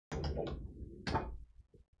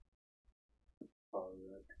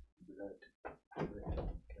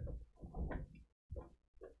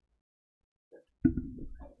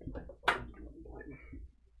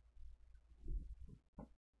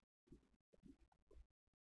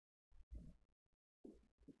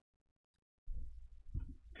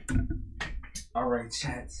Alright,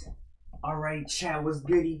 chats. Alright, chat, what's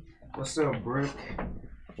goody? What's up, Brick?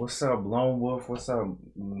 What's up, Lone Wolf? What's up,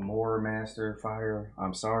 More Master Fire?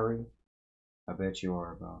 I'm sorry. I bet you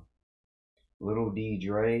are, bro. Little D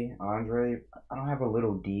Dre, Andre. I don't have a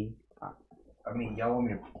little D. I mean, y'all want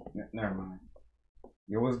me to. Never mind.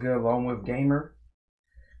 Yo, what's good, Lone Wolf Gamer?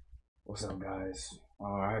 What's up, guys?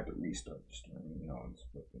 I had to restart the stream. You know, just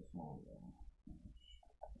put this on.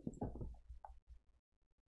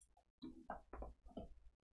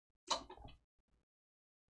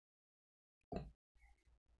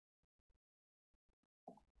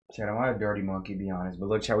 Chat, I'm not a dirty monkey, be honest. But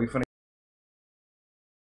look, chat, we finna.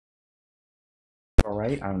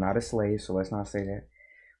 Alright, I'm not a slave, so let's not say that.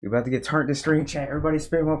 We about to get turned to stream, chat. Everybody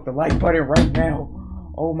spam up the like button right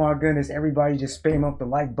now. Oh my goodness, everybody just spam up the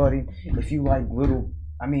like button. If you like little,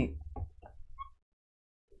 I mean.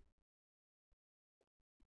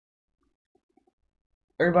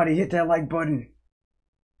 Everybody hit that like button.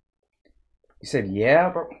 You said yeah,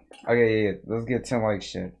 bro? Okay, yeah. Let's get 10 likes,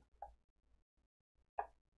 shit.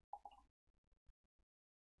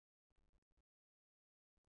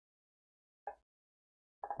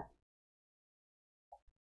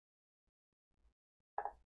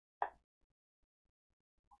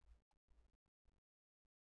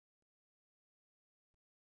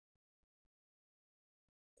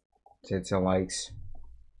 Said 10 likes.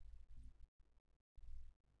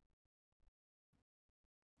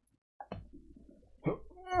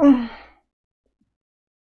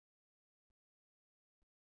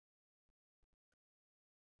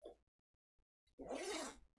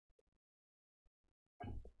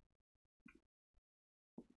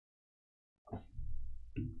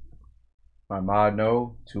 My mod,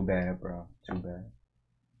 no? Too bad, bro. Too bad.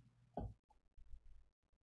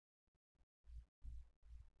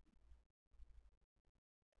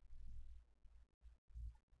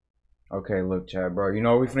 Okay, look, chat, bro. You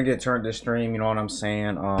know, we finna get turned to stream, you know what I'm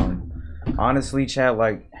saying? Honestly, chat,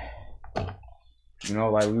 like, you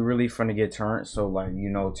know, like, we really finna get turned. So, like, you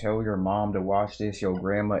know, tell your mom to watch this, your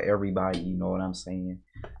grandma, everybody, you know what I'm saying?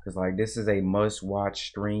 Because, like, this is a must-watch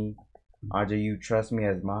stream. Andre, you trust me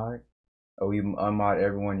as mod? Oh, you unmod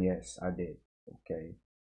everyone? Yes, I did. Okay.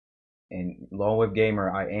 And Lone Whip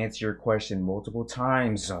Gamer, I answered your question multiple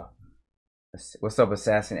times. What's up,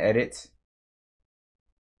 Assassin Edits?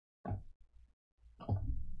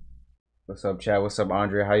 What's up, Chad? What's up,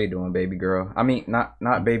 Andre? How you doing, baby girl? I mean,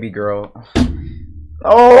 not baby girl.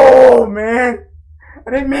 Oh man,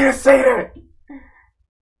 I didn't mean to say that.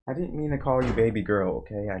 I didn't mean to call you baby girl.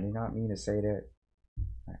 Okay, I did not mean to say that.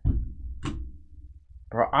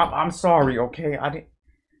 Bro, I'm sorry. Okay, I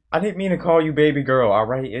didn't mean to call you baby girl. All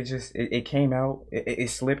right, it came out. It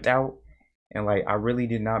slipped out, and like I really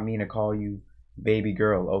did not mean to call you baby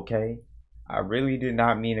girl. Okay, I really did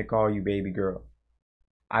not mean to call you baby girl.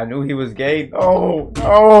 I knew he was gay. No,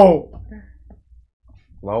 no.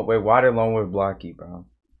 Wait, why did Lone Wolf block you, bro?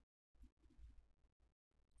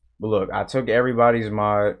 But look, I took everybody's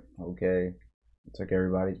mod. Okay, I took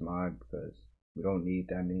everybody's mod because we don't need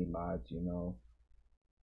that many mods, you know.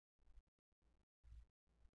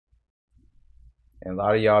 And a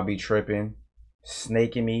lot of y'all be tripping,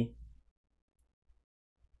 snaking me.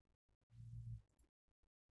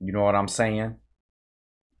 You know what I'm saying?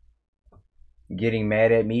 Getting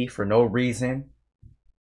mad at me for no reason.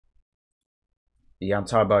 Yeah, I'm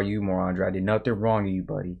talking about you more, Andre. I did nothing wrong to you,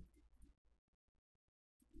 buddy.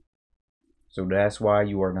 So that's why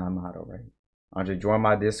you are not mod, alright? Andre, join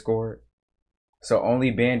my Discord. So only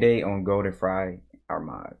Band-Aid on Golden Fry are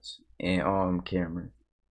mods. And Cameron.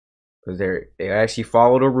 Because they actually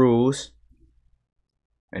follow the rules.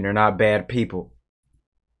 And they're not bad people.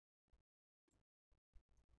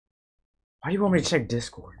 Why do you want me to check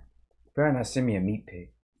Discord? You better not send me a meat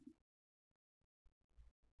pic.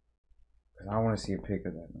 Because I don't want to see a pic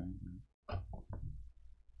of that, man.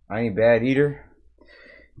 I ain't bad either.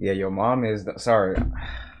 Yeah, your mom is... Sorry.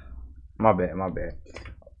 My bad. My bad.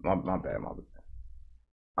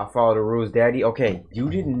 I follow the rules, daddy. Okay, you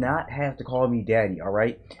did not have to call me daddy,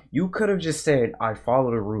 alright? You could have just said, I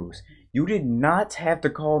follow the rules. You did not have to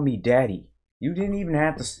call me daddy. You didn't even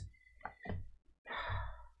have to...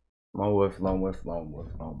 Lone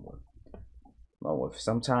Wolf.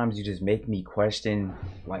 Sometimes you just make me question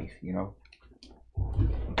life, you know?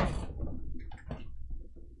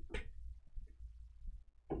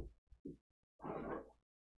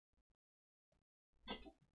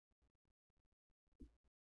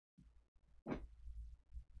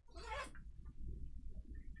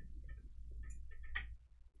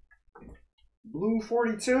 Blue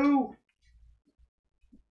 42.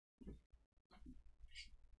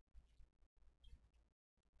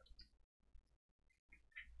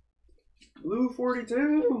 Blue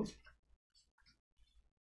 42.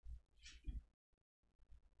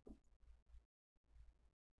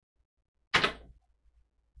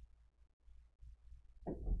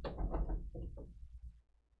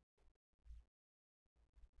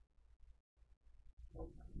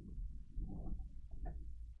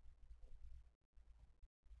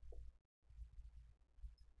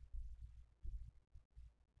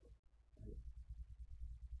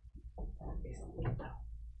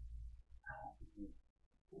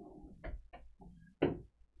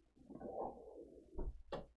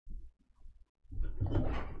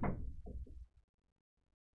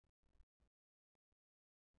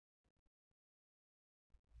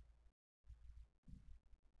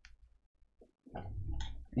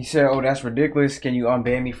 He said, "Oh, that's ridiculous. Can you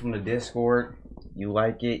unban me from the Discord? You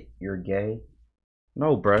like it? You're gay."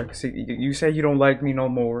 No, bruh. See, you say you don't like me no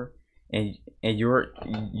more, and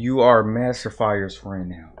you are Master Fire's friend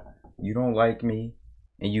now. You don't like me,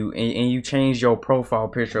 and you changed your profile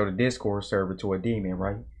picture of the Discord server to a demon,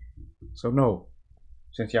 right? So no,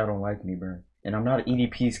 since y'all don't like me, bruh, and I'm not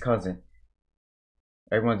EDP's cousin.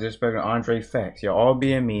 Everyone's disrespecting Andre facts. Y'all all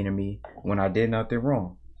being mean to me when I did nothing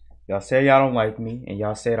wrong. Y'all say y'all don't like me, and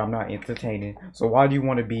y'all said I'm not entertaining. So why do you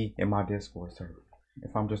want to be in my Discord server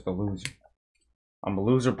if I'm just a loser? I'm a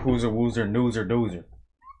loser, poozer, woozer, noozer, doozer.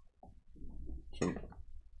 So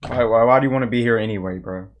why do you want to be here anyway,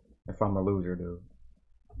 bro? If I'm a loser, dude.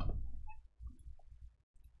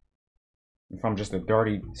 If I'm just a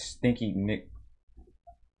dirty, stinky nick.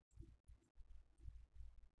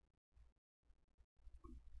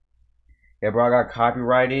 Yeah, bro, I got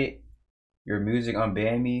copyrighted. Your music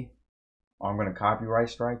unban me. Or I'm gonna copyright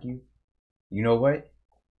strike you. You know what?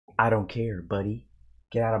 I don't care, buddy.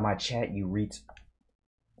 Get out of my chat, you reach.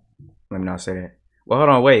 Let me not say that. Well, hold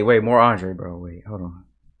on, wait, more Andre, bro. Wait, hold on.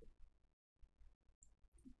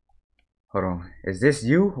 Hold on. Is this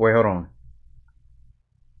you? Wait, hold on.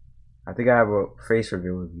 I think I have a face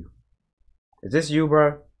reveal of you. Is this you,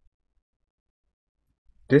 bro?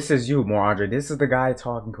 This is you, more Andre. This is the guy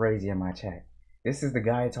talking crazy in my chat. This is the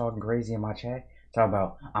guy talking crazy in my chat. Talking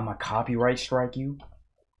about, I'm a copyright strike you.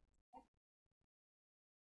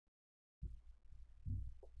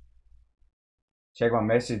 Check my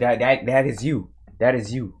message. That is you. That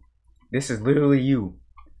is you. This is literally you.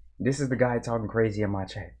 This is the guy talking crazy in my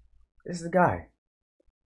chat. This is the guy.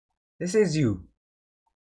 This is you.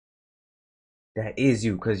 That is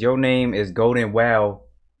you, cause your name is Golden Wow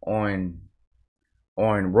on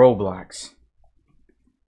Roblox.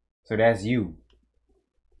 So that's you.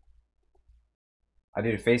 I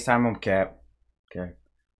did a FaceTime on Cap.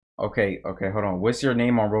 Okay, hold on. What's your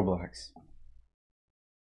name on Roblox?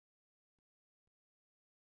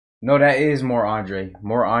 No, that is More Andre.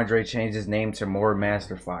 More Andre changed his name to More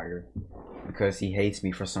Master Fire because he hates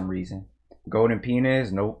me for some reason. Golden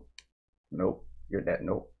Penis? Nope. Nope. You're that.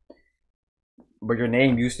 Nope. But your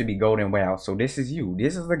name used to be Golden Wow, so this is you.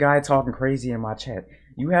 This is the guy talking crazy in my chat.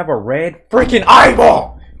 You have a red freaking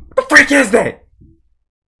eyeball! What the freak is that?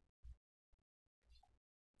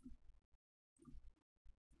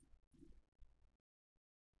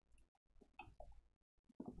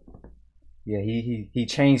 Yeah, he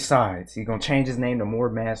changed sides. He's gonna change his name to More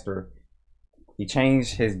Master. He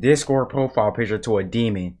changed his Discord profile picture to a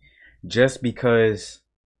demon just because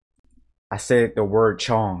I said the word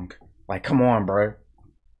Chong. Like, come on, bro.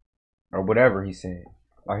 Or whatever he said.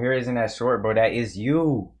 Oh, here isn't that short, bro. That is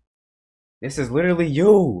you. This is literally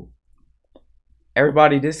you.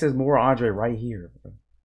 Everybody, this is More Andre right here, bro.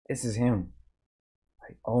 This is him.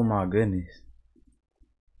 Like, oh my goodness.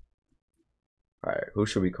 Alright, who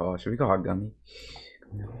should we call? Should we call Gummy?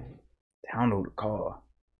 Download the call.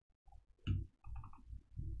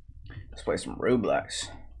 Let's play some Roblox.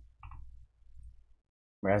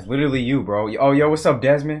 Bro, that's literally you, bro. Oh, yo, what's up,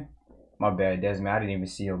 Desmond? My bad, Desmond. I didn't even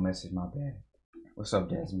see your message. My bad. What's up,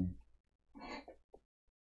 Desmond?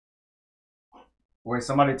 Wait,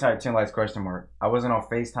 somebody typed 10 likes question mark. I wasn't on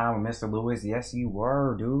FaceTime with Mr. Lewis. Yes, you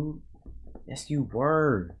were, dude. Yes, you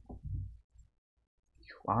were.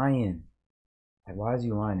 You lying. Like, why is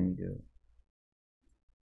you lying to me, dude?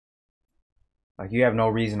 Like, you have no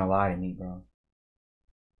reason to lie to me, bro.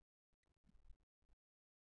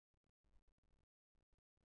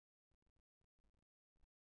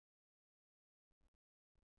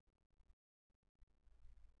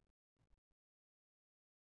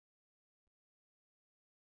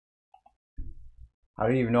 How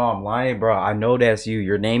do you even know I'm lying, bro? I know that's you.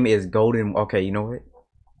 Your name is Golden. Okay, you know what?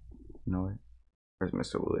 You know what? Where's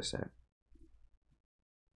Mr. Lewis at?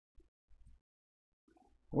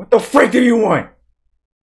 What the freak do you want?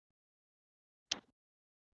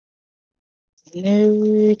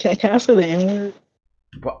 No, can I say the N word?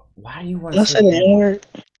 But why do you want Can to I say say the the N N word?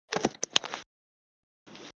 word?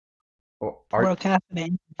 Oh, Bro, can I say the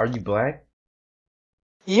N? are you black?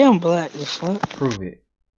 Yeah, I'm black. The fuck? Prove it.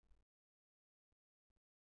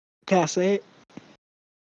 Can I say it?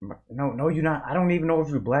 No, you're not. I don't even know if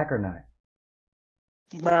you're black or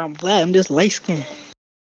not. Bro, I'm black. I'm just light skinned.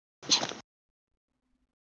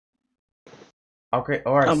 Okay,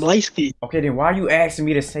 all right. I'm light skinned. Okay, then why are you asking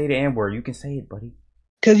me to say the N word? You can say it, buddy.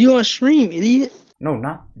 Cause you on stream, idiot. No,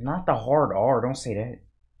 not the hard R. Don't say that.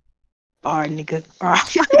 Alright, nigga.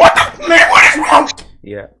 Alright. What the man? What is wrong?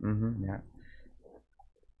 Yeah. Yeah.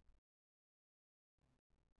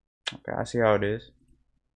 Okay, I see how it is.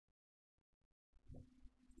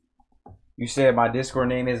 You said my Discord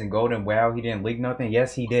name isn't Golden Wow. He didn't leak nothing.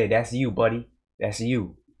 Yes, he did. That's you, buddy. That's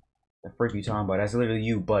you. The freak you talking about? That's literally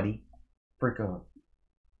you, buddy. Freak up.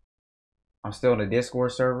 I'm still in the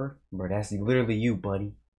Discord server, bro. That's literally you,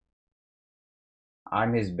 buddy.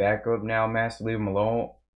 I'm his backup now, master. Leave him alone.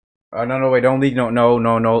 No, wait. Don't leak.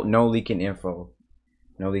 No leaking info.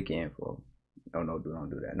 No leaking info. No, don't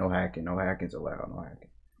do that. No hacking. No hacking's allowed. No hacking.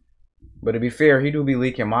 But to be fair, he do be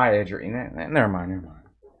leaking my address. Never mind.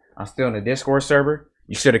 I'm still in the Discord server.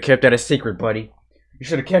 You should have kept that a secret, buddy. You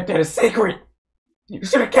should have kept that a secret. You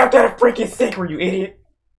should have kept that a freaking secret, you idiot.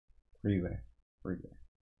 Where you at?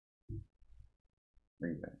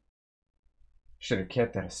 Should have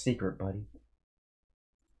kept that a secret, buddy.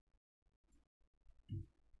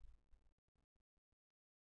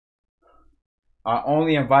 I'm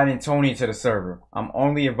only inviting Tony to the server. I'm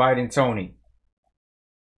only inviting Tony.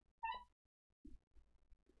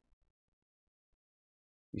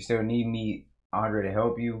 You still need me, Andre, to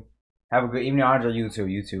help you? Have a good evening, Andre. You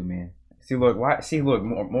too, man. Look,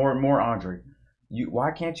 more Andre.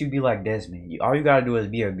 Why can't you be like Desmond? All you gotta do is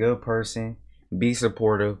be a good person, be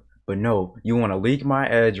supportive. But no, you want to leak my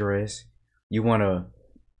address. You want to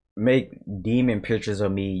make demon pictures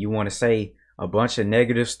of me. You want to say a bunch of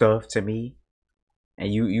negative stuff to me,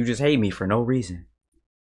 and you just hate me for no reason.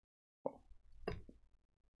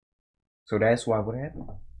 So that's why what happened.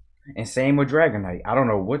 And same with Dragon Knight. I don't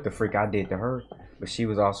know what the freak I did to her, but she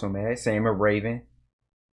was also mad. Same with Raven.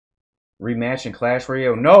 Rematch in Clash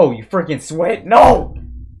Royale. No, you freaking sweat. No!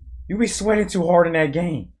 You be sweating too hard in that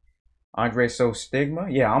game. Andre so stigma?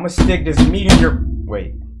 Yeah, I'm gonna stick this meat in your...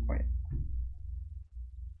 Wait.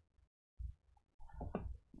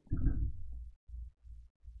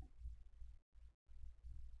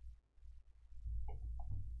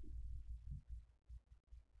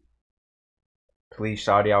 Please,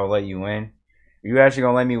 Shawty, I'll let you win. You actually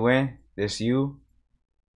gonna let me win? This you?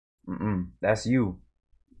 That's you.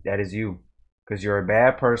 That is you. Because you're a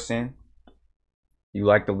bad person. You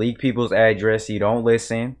like to leak people's address. You don't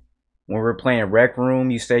listen. When we're playing Rec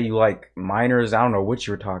Room, you say you like minors. I don't know what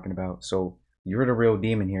you're talking about. So you're the real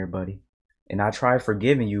demon here, buddy. And I tried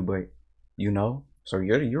forgiving you, but you know. So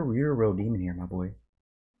you're a real demon here, my boy.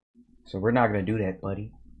 So we're not gonna do that,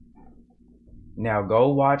 buddy. Now go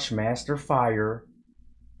watch Master Fire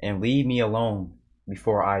and leave me alone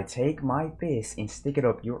before I take my fist and stick it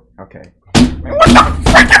up your... Okay. Man, what the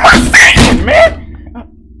frick am I saying, man?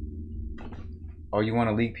 Oh, you want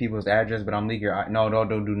to leak people's address, but I'm leaking your... No,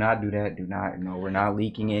 do not do that. Do not. No, we're not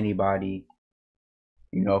leaking anybody.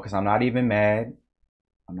 You know, because I'm not even mad.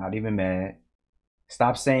 I'm not even mad.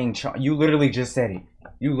 Stop saying... You literally just said it.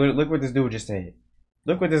 Look what this dude just said.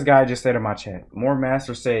 Look what this guy just said in my chat. More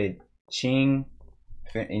Master said Ching,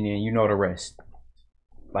 and you know the rest.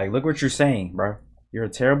 Like, look what you're saying, bro. You're a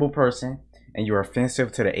terrible person, and you're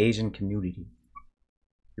offensive to the Asian community.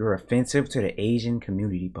 You're offensive to the Asian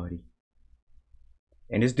community, buddy.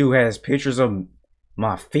 And this dude has pictures of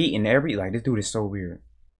my feet and like, this dude is so weird.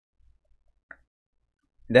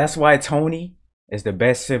 That's why Tony is the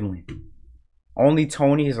best sibling. Only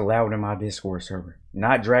Tony is allowed in my Discord server.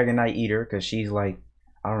 Not Dragon Knight Eater, because she's like,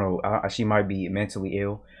 I don't know, she might be mentally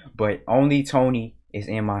ill. But only Tony is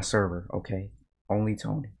in my server, okay? Only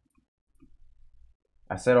Tony.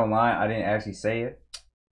 I said online, I didn't actually say it.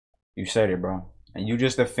 You said it, bro. And you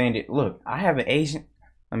just offended. Look, I have an Asian.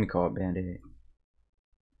 Let me call it Band-Aid.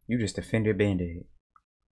 You just offended Band-Aid.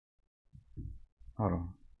 Hold on.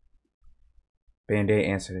 Band-Aid,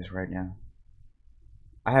 answer this right now.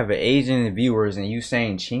 I have an Asian viewers and you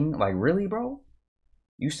saying Ching? Like, really, bro?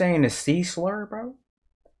 You saying the C slur, bro?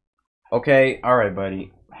 Okay, alright,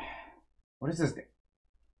 buddy. What is this?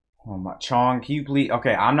 Oh my, Chong, can you please?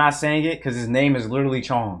 Okay, I'm not saying it because his name is literally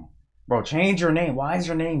Chong. Bro, change your name. Why is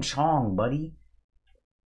your name Chong, buddy?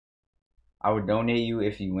 I would donate you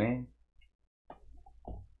if you win.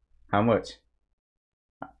 How much?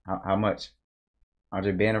 How much?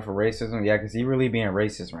 Andre banning for racism? Yeah, cause he really being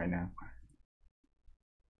racist right now.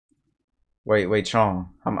 Wait,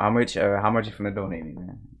 Chong. How much? How much you finna donate me,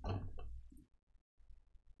 man?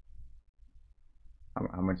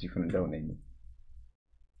 How much you finna donate me?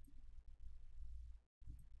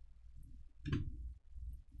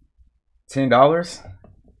 $10?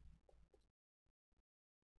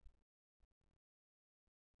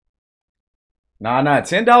 Nah.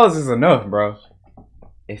 $10 is enough, bro.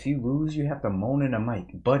 If you lose, you have to moan in the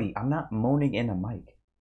mic, buddy. I'm not moaning in the mic.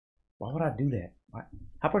 Why would I do that? What?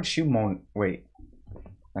 How about you moan? Wait,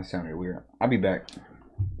 that sounded weird. I'll be back.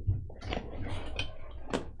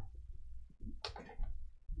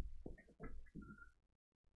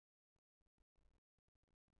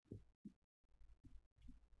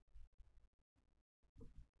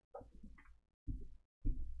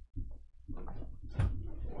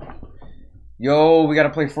 Yo, we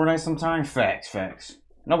gotta play Fortnite sometime. Facts.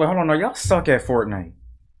 No, but hold on, no, y'all suck at Fortnite.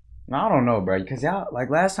 No, I don't know, bro. Because y'all,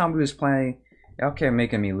 like last time we was playing, y'all kept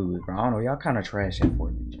making me lose, bro. I don't know, y'all kind of trash at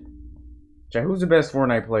Fortnite. Jay, who's the best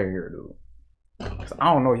Fortnite player here, dude? 'Cause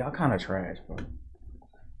I don't know, y'all kind of trash, bro.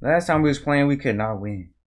 Last time we was playing, we could not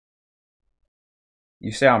win.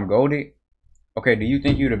 You say I'm goated? Okay, do you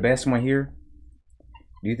think you the best one here?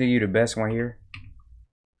 Do you think you the best one here?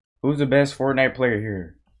 Who's the best Fortnite player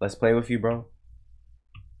here? Let's play with you, bro.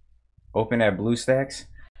 Open that blue stacks.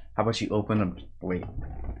 How about you open them? Wait,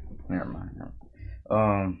 never mind.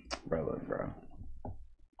 Bro, look, bro.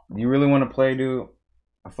 Do you really want to play, dude?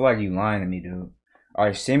 I feel like you lying to me, dude. All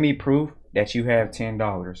right, send me proof that you have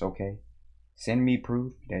 $10. Okay, send me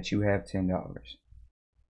proof that you have $10.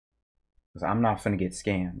 Cause I'm not finna get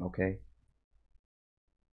scammed. Okay.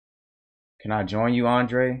 Can I join you,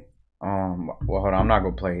 Andre? Well, hold on. I'm not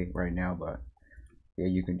gonna play right now, but yeah,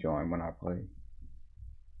 you can join when I play.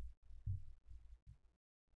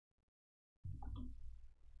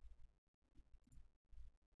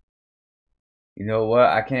 You know what?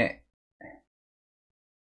 I can't.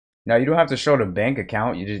 Now you don't have to show the bank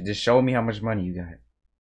account. You just show me how much money you got.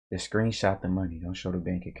 Just screenshot the money. Don't show the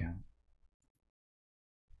bank account.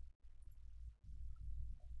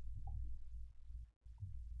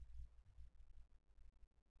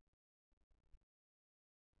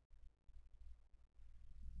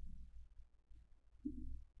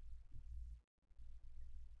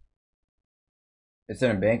 It's in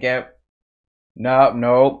a bank app.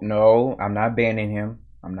 No. I'm not banning him.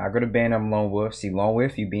 I'm not gonna ban him, Lone Wolf. See, Lone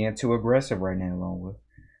Wolf, you being too aggressive right now, Lone Wolf.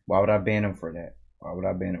 Why would I ban him for that? Why would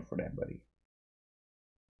I ban him for that, buddy?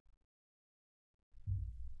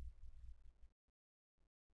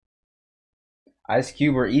 Ice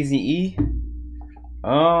Cube or Easy E?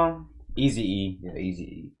 Easy E. Yeah, Easy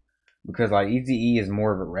E. Because like Easy E is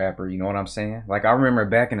more of a rapper, you know what I'm saying? Like I remember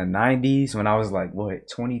back in the 90s when I was like, what,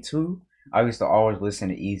 22? I used to always listen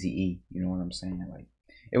to Easy E, you know what I'm saying? Like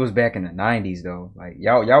it was back in the 90s though. Like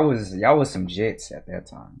y'all was some jits at that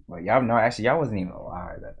time. Like y'all no actually y'all wasn't even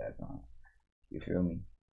alive at that time. You feel me?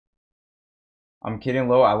 I'm kidding,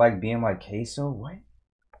 low. I like being like queso. What?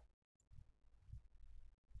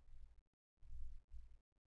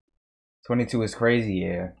 $22 is crazy,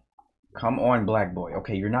 yeah. Come on, black boy.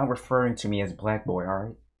 Okay, you're not referring to me as black boy,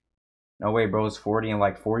 alright? No way, bro. It's 40 and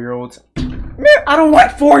like 4-year-olds. Man, I don't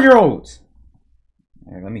like 4-year-olds.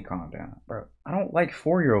 Hey, let me calm down, bro. I don't like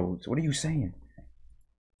 4-year-olds. What are you saying?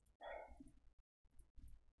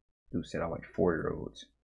 Dude said I like 4-year-olds.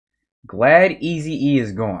 Glad Easy E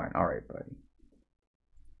is gone. Alright, buddy.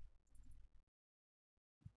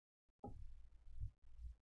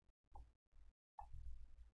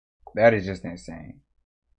 That is just insane.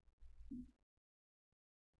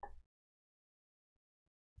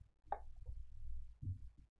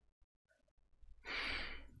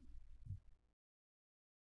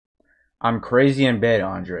 I'm crazy in bed,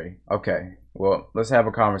 Andre. Okay. Well, let's have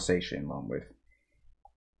a conversation, Lone with.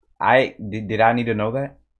 Did I need to know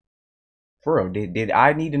that? For real, did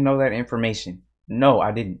I need to know that information? No,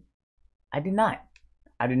 I didn't. I did not.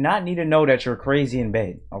 I did not need to know that you're crazy in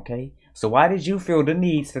bed, okay? So why did you feel the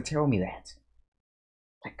need to tell me that?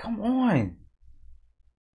 Like, come on.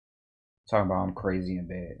 Talking about I'm crazy in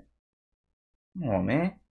bed. Come on,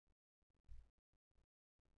 man.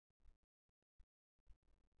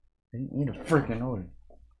 You need to freaking know it.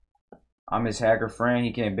 I'm his hacker friend.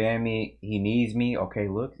 He can't ban me. He needs me. Okay,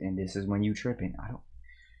 look, and this is when you tripping. I don't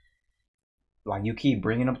like you keep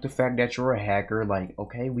bringing up the fact that you're a hacker. Like,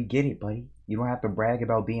 okay, we get it, buddy. You don't have to brag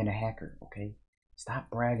about being a hacker. Okay, stop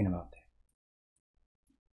bragging about that.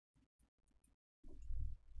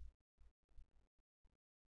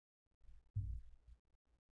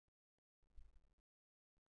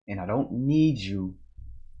 and I don't need you.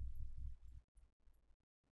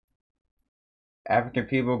 African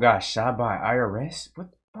people got shot by IRS? What,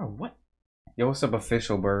 bro, what? Yo, what's up,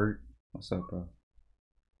 Official Bird? What's up, bro?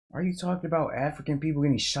 Are you talking about African people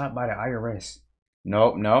getting shot by the IRS?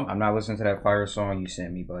 Nope, nope, I'm not listening to that fire song you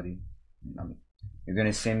sent me, buddy. You're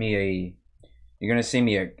gonna send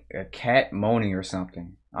me a cat moaning or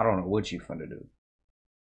something. I don't know what you finna do.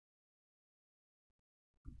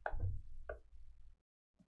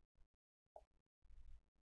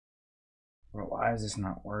 Bro, why is this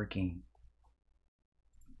not working?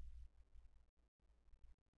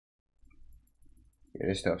 Yeah,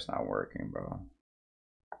 this stuff's not working, bro.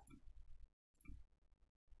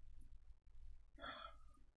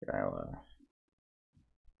 Yeah,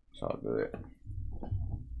 it's all good.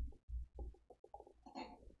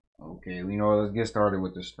 Okay, you know, let's get started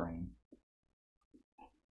with the stream.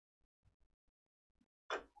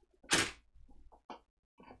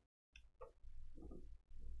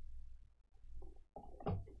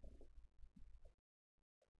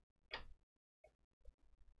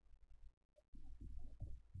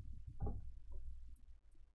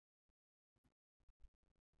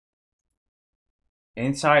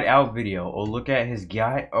 Inside Out video. Oh, look at his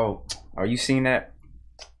guy. Oh, are you seeing that?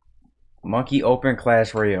 Monkey open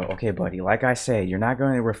Clash Royale. Okay, buddy. Like I said, you're not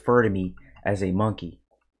going to refer to me as a monkey.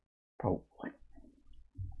 Bro, what?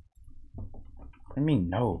 I mean,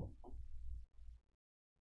 no.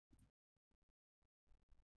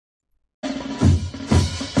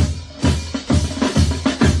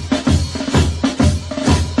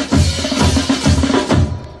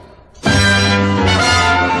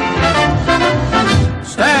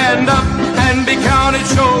 Stand up and be counted,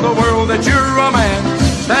 show the world that you're a man.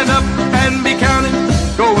 Stand up and be counted,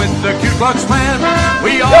 go with the Ku Klux Klan.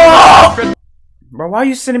 We all... Bro, why are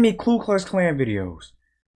you sending me Ku Klux Klan videos?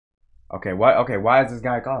 Okay, why is this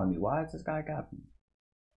guy calling me? Why is this guy calling me?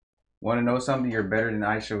 Want to know something? You're better than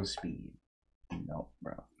I Show Speed. No,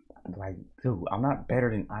 bro. Like, dude, I'm not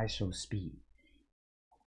better than I Show Speed.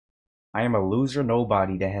 I am a loser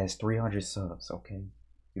nobody that has 300 subs, okay?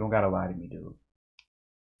 You don't gotta lie to me, dude.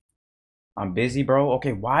 I'm busy, bro.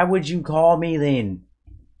 Okay, why would you call me then?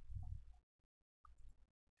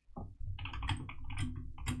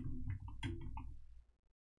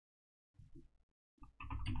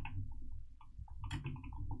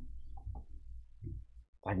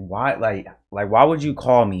 Like, why? Like, why would you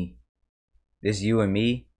call me? This you and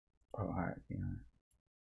me? Oh, all right,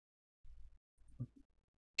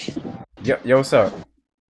 yeah. Yo, what's up?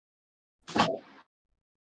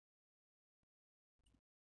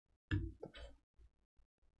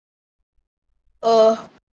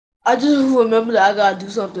 I just remember that I gotta do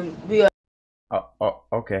something. Oh,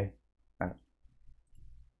 okay.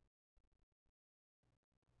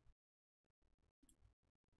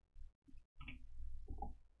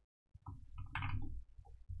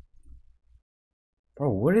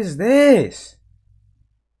 Bro, what is this?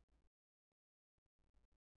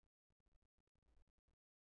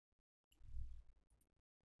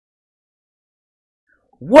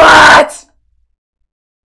 What?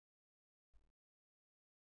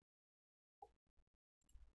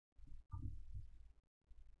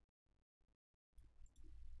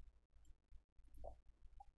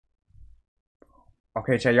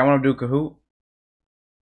 Okay, chat, y'all wanna do Kahoot?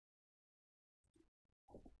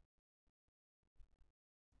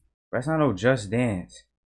 That's not no Just Dance.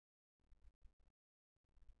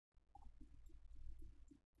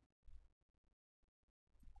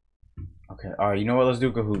 Okay, alright, you know what? Let's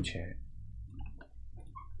do Kahoot, chat.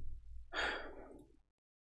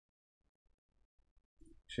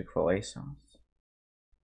 Chick-fil-A songs.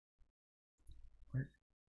 What?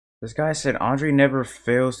 This guy said Andre never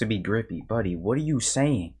fails to be grippy. Buddy, what are you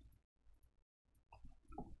saying?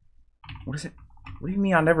 What is it? What do you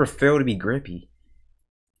mean I never fail to be grippy?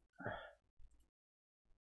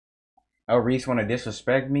 Oh, Reese wanna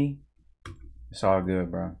disrespect me? It's all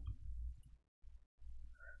good, bro.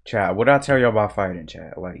 Chat, what did I tell y'all about fighting,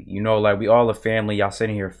 chat? Like, you know, like, we all a family. Y'all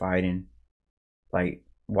sitting here fighting. Like,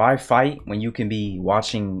 why fight when you can be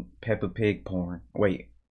watching Peppa Pig porn? Wait.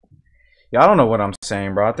 Yeah, I don't know what I'm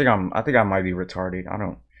saying, bro. I think I might be retarded. I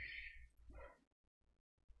don't.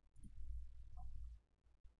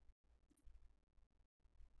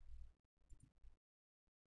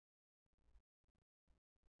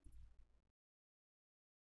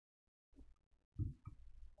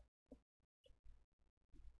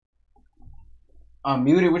 I'm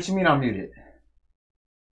muted? What you mean I'm muted?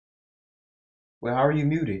 Well, how are you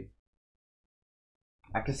muted?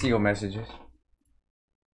 I can see your messages.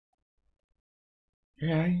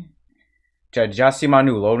 Yeah. Did y'all see my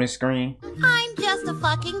new loading screen? I'm just a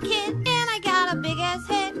fucking kid, and I got a big ass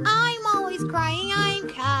head. I'm always crying, I'm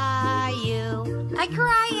Caillou. I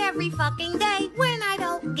cry every fucking day when I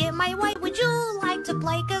don't get my way. Would you like to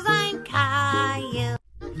play? Cause I'm Caillou.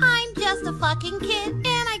 I'm just a fucking kid, and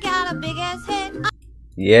I got a big ass head.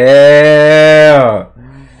 Yeah.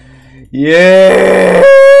 Yeah.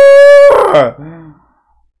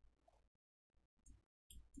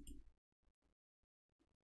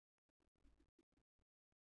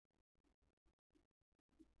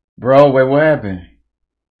 Bro, wait, what happened?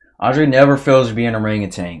 Andre never fails to be an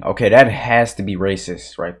orangutan. Okay, that has to be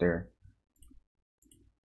racist right there.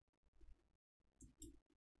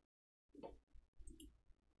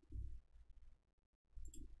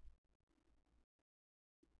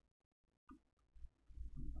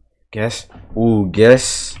 Guess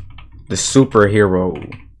the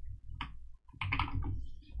superhero.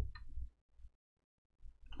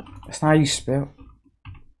 That's not how you spell.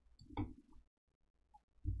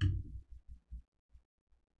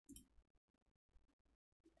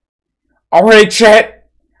 Alright, chat.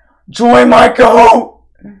 Join my Kahoot.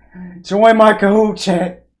 Join my Kahoot,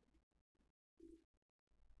 chat.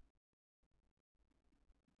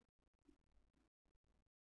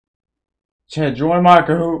 Chat, join my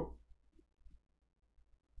Kahoot.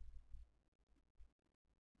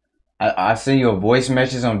 I send you a voice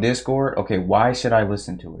message on Discord. Okay, why should I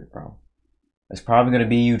listen to it, bro? It's probably gonna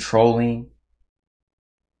be you trolling.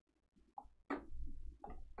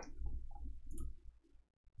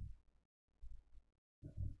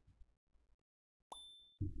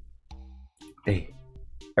 Hey,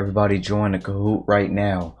 everybody join the Kahoot right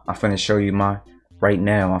now. I'm finna show you my right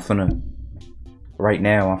now.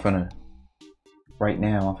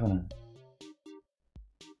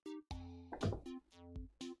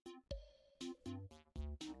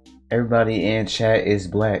 Everybody in chat is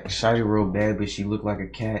black. Shawty real bad, but she look like a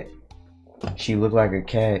cat. She look like a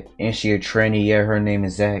cat, and she a tranny. Yeah, her name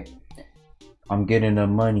is Zach. I'm getting the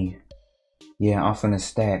money. Yeah, I'm finna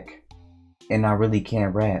stack. And I really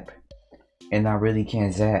can't rap. And I really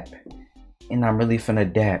can't zap. And I'm really finna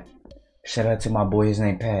dap. Shout out to my boy, his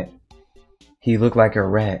name Pat. He look like a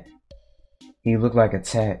rat. He look like a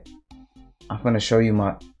tat. I'm finna show you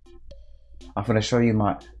my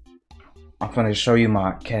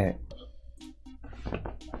cat.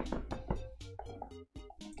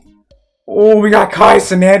 Oh, we got Kai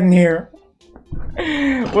Sinet in here.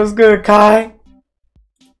 What's good, Kai?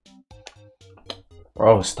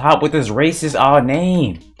 Bro, stop with this racist odd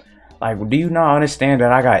name. Like, do you not understand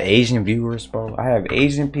that I got Asian viewers, bro? I have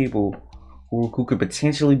Asian people who could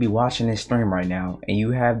potentially be watching this stream right now, and you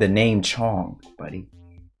have the name Chong, buddy.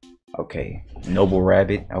 Okay, Noble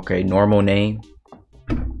Rabbit. Okay, normal name.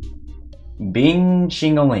 Bing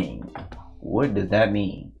Chingaling. What does that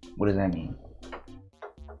mean? What does that mean?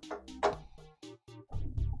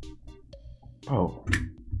 Oh.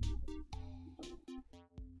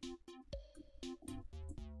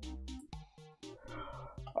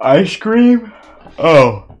 Ice cream?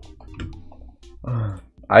 Oh.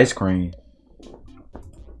 Ice cream.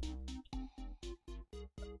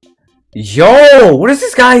 Yo, what is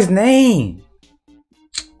this guy's name?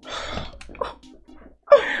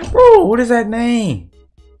 Bro, what is that name?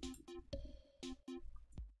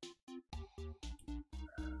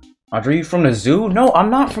 Andre, you from the zoo? No, I'm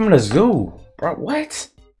not from the zoo. Bro, what?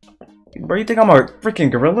 Bro, you think I'm a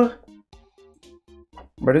freaking gorilla?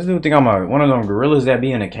 Bro, this dude think I'm one of them gorillas that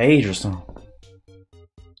be in a cage or something.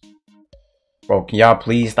 Bro, can y'all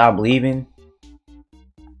please stop leaving?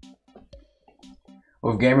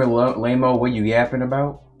 With Gamer Lamo, what you yapping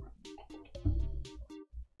about?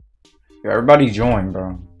 Yo, everybody join,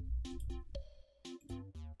 bro.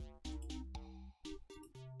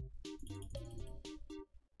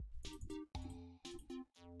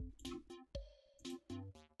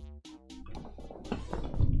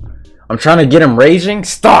 I'm trying to get him raging.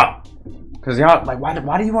 Stop! Cause y'all like, why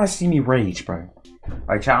do you want to see me rage, bro?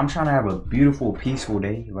 Like, I'm trying to have a beautiful, peaceful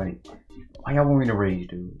day. Like, why y'all want me to rage,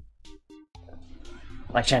 dude?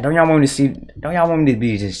 Like, chat, don't y'all want me to see? Don't y'all want me to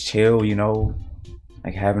be just chill, you know,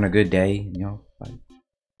 like having a good day, you know? Like,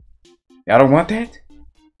 y'all don't want that?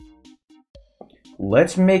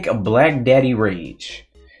 Let's make a Black Daddy rage.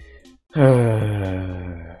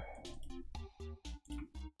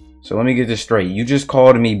 So let me get this straight. You just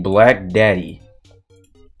called me Black Daddy.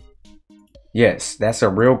 Yes, that's a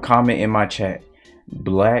real comment in my chat.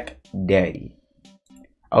 Black Daddy.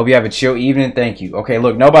 I hope you have a chill evening. Thank you. Okay,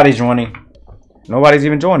 look, nobody's joining. Nobody's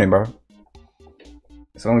even joining, bro.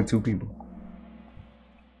 It's only 2 people.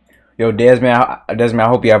 Yo, Desmond, I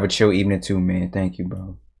hope you have a chill evening too, man. Thank you,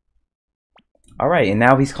 bro. All right, and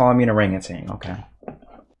now he's calling me an orangutan. Okay.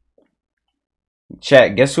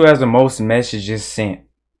 Chat, guess who has the most messages sent?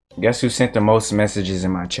 Guess who sent the most messages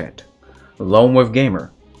in my chat? Alone with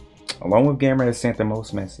Gamer. Alone with Gamer has sent the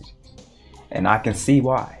most messages. And I can see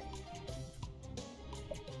why.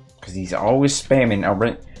 Because he's always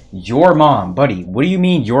spamming. Your mom, buddy. What do you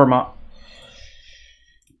mean your mom?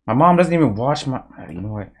 My mom doesn't even watch my... You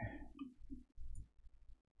know what?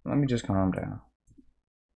 Let me just calm down.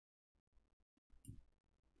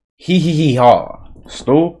 Hee hee hee ha.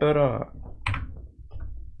 Stupid.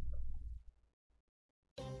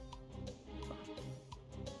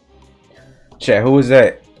 Chat, who is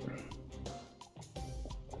that?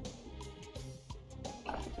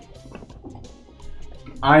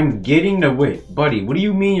 I'm getting the whip. Buddy, what do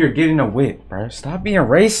you mean you're getting a whip, bro? Stop being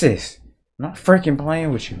racist. I'm not freaking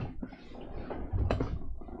playing with you.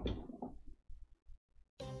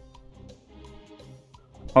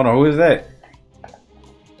 Hold on, who is that?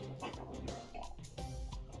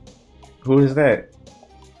 Who is that?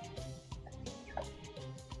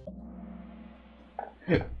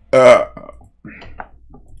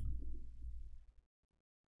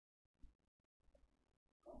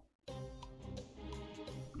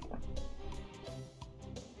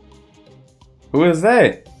 Who is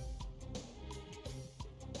that?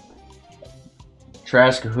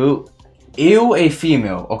 Trash Kahoot. Ew, a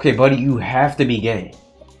female. Okay, buddy, you have to be gay.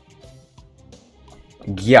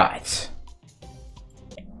 Yacht.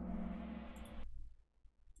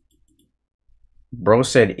 Bro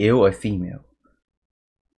said ew, a female.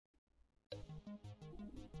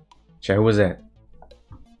 Chat, who was that?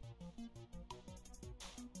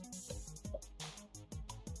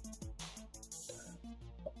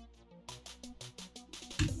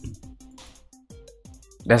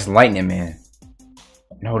 That's Lightning Man.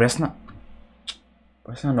 No, that's not.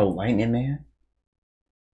 That's not no Lightning Man.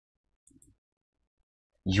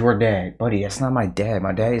 Your dad, buddy. That's not my dad.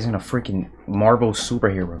 My dad isn't a freaking Marvel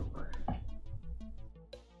superhero.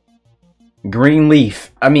 Green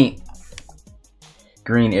Leaf. I mean,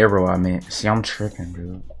 Green Arrow. I meant. See, I'm tripping,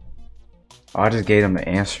 dude. Oh, I just gave him the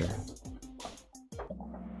answer.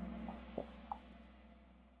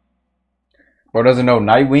 Bro doesn't know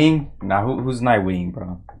Nightwing? Nah, who's Nightwing,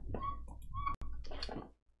 bro?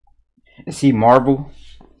 Is he Marvel?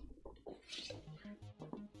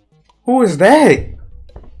 Who is that?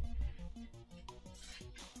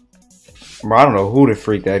 Bro, I don't know who the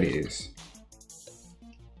freak that is.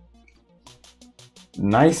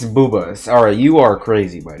 Nice boobas. Alright, you are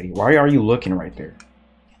crazy, buddy. Why are you looking right there?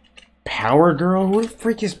 Power Girl? Who the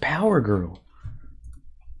freak is Power Girl?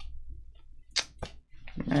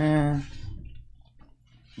 Man.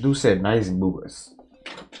 Dude said nice boobas.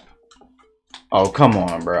 Oh, come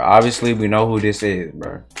on, bro. Obviously, we know who this is,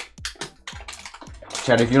 bro.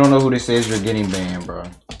 Chat, if you don't know who this is, you're getting banned, bro.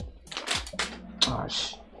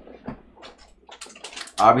 Gosh.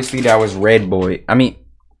 Obviously, that was Red Boy. I mean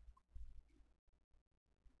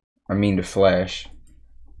the Flash.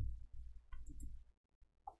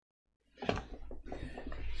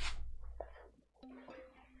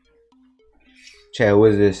 Chat,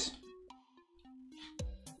 what is this?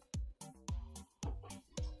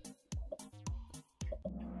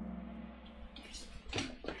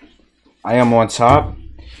 I am on top.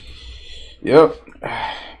 Yep.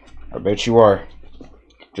 I bet you are.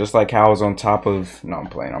 Just like how I was on top of... No, I'm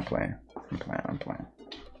playing.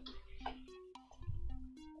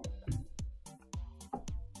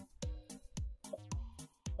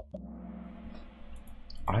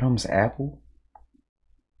 Autumn's apple?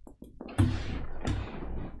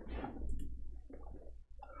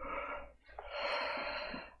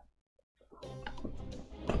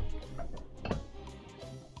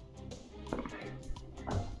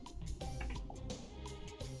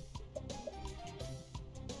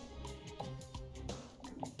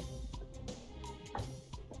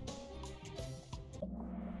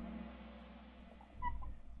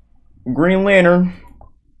 Green Lantern.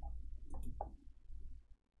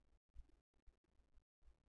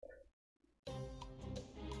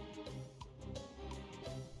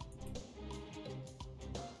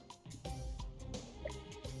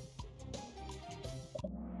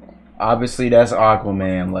 Obviously, that's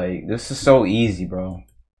Aquaman. Like, this is so easy, bro.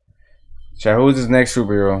 Chat, who's this next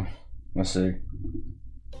superhero? Let's see.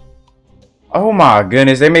 Oh my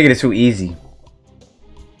goodness, they making it too easy.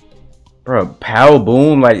 Bro, Pow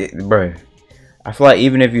Boom, like, bro. I feel like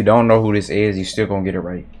even if you don't know who this is, you still gonna get it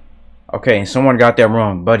right. Okay, and someone got that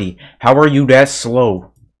wrong, buddy. How are you that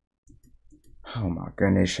slow? Oh my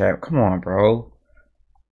goodness, chat. Come on, bro.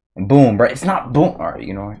 Boom, bro. It's not boom. Alright,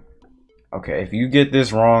 you know what? Okay, if you get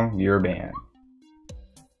this wrong, you're banned.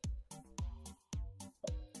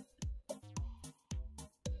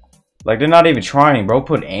 Like, they're not even trying, bro.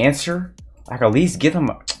 Put answer. Like, at least get them.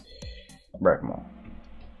 Bro, come on.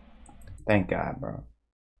 Thank God, bro.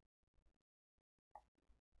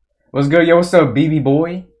 What's good, yo? What's up, BB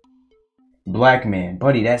boy? Black man,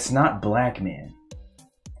 buddy. That's not black man.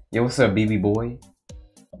 Yo, what's up, BB boy?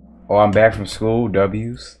 Oh, I'm back from school.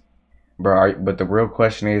 W's, bro. But the real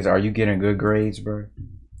question is, are you getting good grades, bro?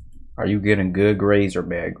 Are you getting good grades or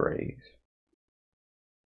bad grades?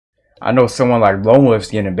 I know someone like Lone Wolf's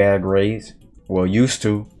getting bad grades. Well, used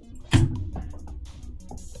to.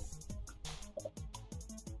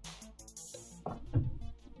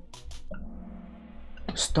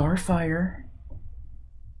 Starfire.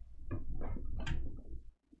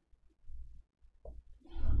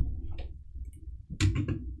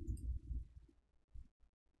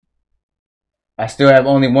 I still have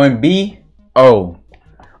only one B. Oh,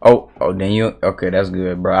 then you okay? That's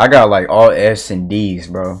good, bro. I got like all S and D's,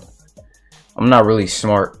 bro. I'm not really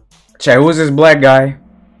smart. Chat, who is this black guy?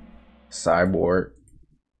 Cyborg.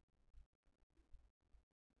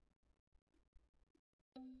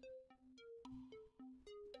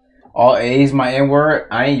 All A's, my N-word.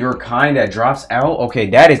 I ain't your kind that drops out. Okay,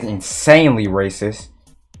 that is insanely racist.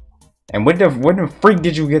 And what the freak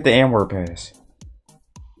did you get the N-word pass?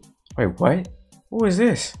 Wait, what? Who is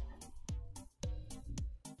this?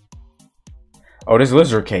 Oh, this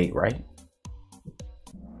Lizard Kate, right?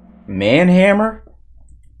 Manhammer?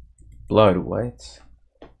 Blood, what?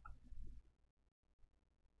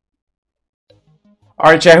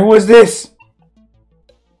 Alright, chat, who is this?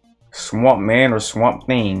 Swamp Man or Swamp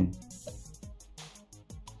Thing?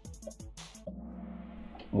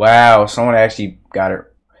 Wow, someone actually got it.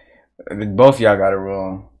 Both of y'all got it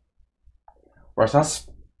wrong. Or stop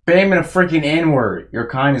spamming a freaking N-word. Your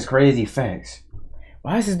kind is crazy facts.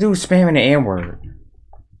 Why is this dude spamming the N-word?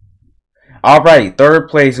 Alright, third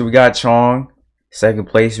place we got Chong. Second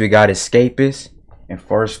place we got Escapist. And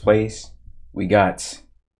first place we got...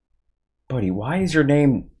 Buddy, why is your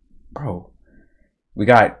name... Bro. We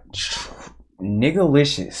got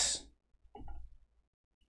Niggalicious.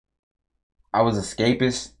 I was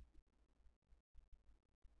Escapist.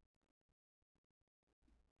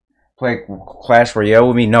 Play Clash Royale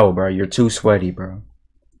with me? No, bro. You're too sweaty, bro.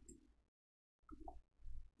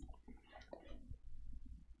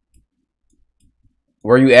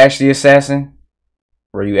 Were you actually assassin?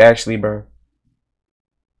 Were you actually, bro?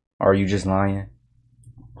 Or are you just lying?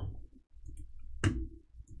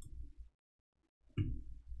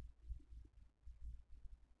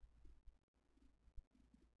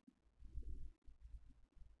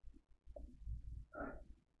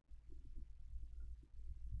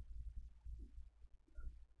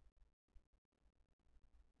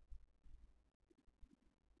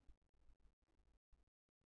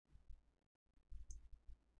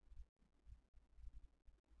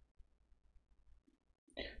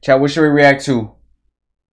 Chat, what should we react to?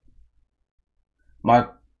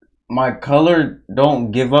 My color don't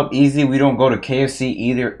give up easy. We don't go to KFC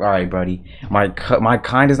either. All right, buddy. My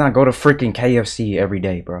kind does not go to freaking KFC every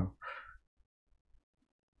day, bro.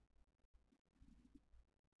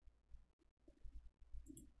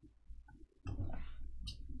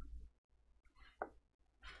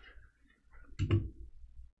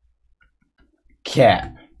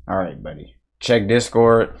 Cap. All right, buddy. Check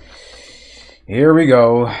Discord. Here we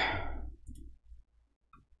go.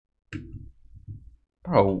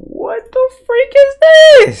 Bro, what the freak is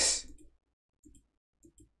this?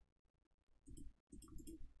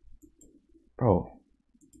 Bro,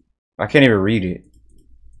 I can't even read it.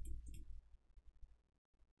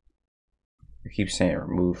 I keep saying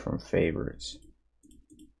remove from favorites.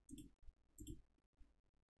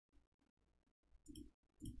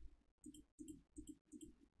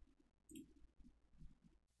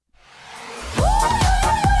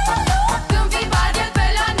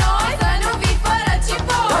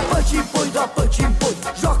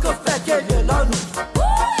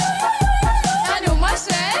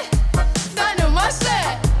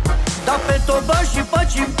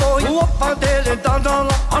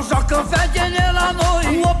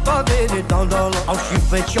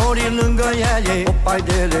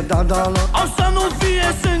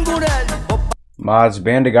 Mods,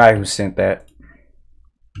 ban the guy who sent that.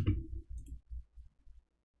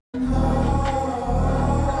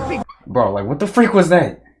 Bro, like, what the freak was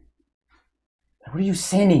that? What are you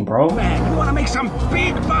sending, bro? Man, you wanna make some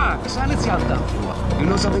big bucks. Let's help them. You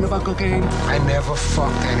know something about cocaine? I never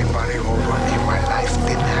fucked anybody over in my life.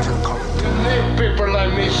 Didn't have it coming. You need people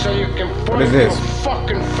like me so you can point your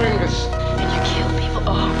fucking fingers. And you kill people.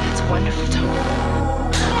 Oh, that's wonderful, Tony.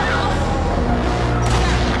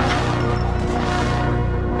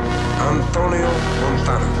 Antonio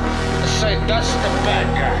Montana. say that's the bad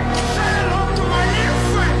guy.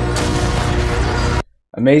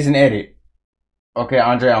 Amazing edit. Okay,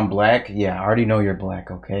 Andre, I'm black. Yeah, I already know you're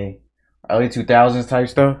black, okay? Early 2000s type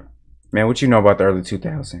stuff? Man, what you know about the early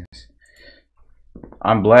 2000s?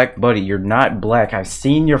 I'm black, buddy. You're not black. I've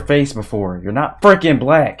seen your face before. You're not freaking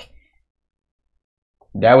black.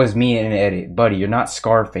 That was me in an edit. Buddy, you're not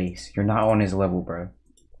Scarface. You're not on his level, bro.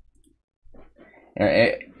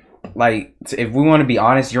 Like, if we want to be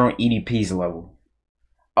honest, you're on EDP's level.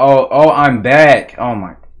 Oh, I'm back. Oh,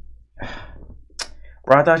 my.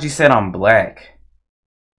 Bro, I thought you said I'm black.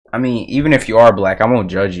 I mean, even if you are black, I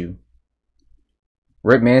won't judge you.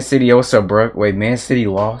 Rip Man City, what's up, bro? Wait, Man City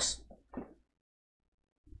lost?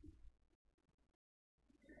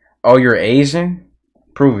 Oh, you're Asian?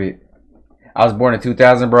 Prove it. I was born in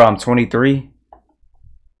 2000, bro. I'm 23.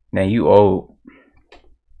 Now you old.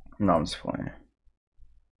 No, I'm just playing.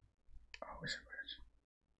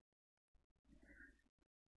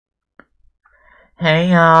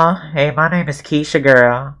 Hey y'all. Hey, my name is Keisha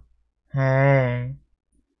girl. Hey.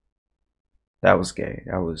 That was gay.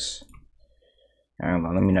 That was... I don't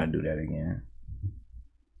know. Let me not do that again.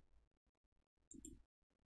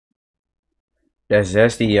 That's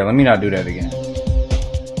zesty. Yeah, let me not do that again.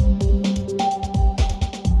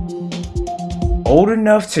 Old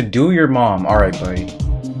enough to do your mom. Alright, buddy.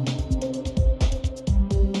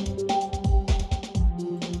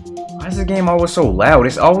 Why is the game always so loud?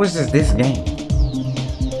 It's always just this game.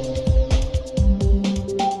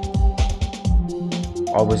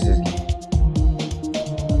 Always this game.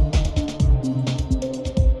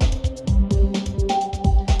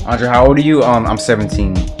 Andre, how old are you? I'm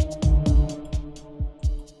 17.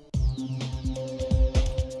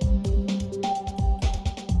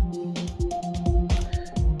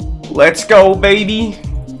 Let's go, baby.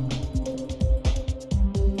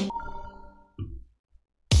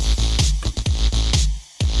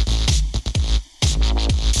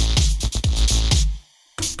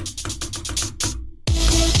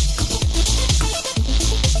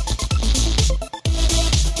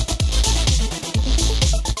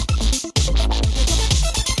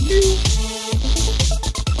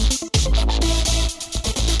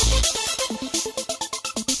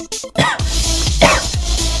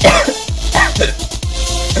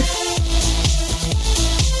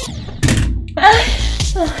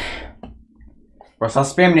 Bro, stop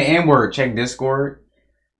spamming the N-word. Check Discord.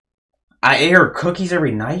 I ate her cookies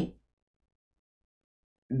every night.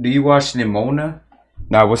 Do you watch Nimona?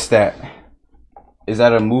 Nah, what's that? Is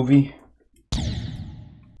that a movie?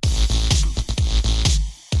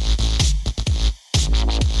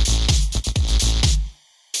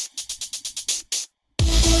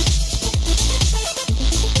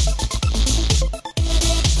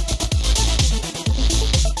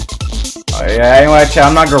 Yeah, I ain't gonna chat.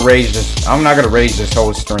 I'm not gonna rage this. I'm not gonna rage this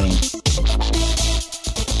whole stream.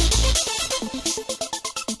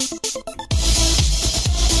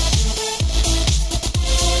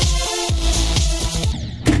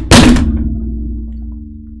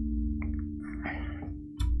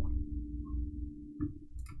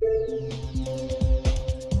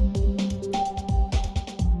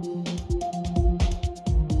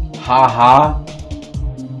 Haha.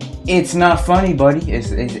 It's not funny, buddy.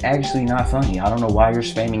 It's actually not funny. I don't know why you're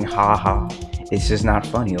spamming haha. It's just not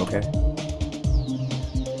funny, okay?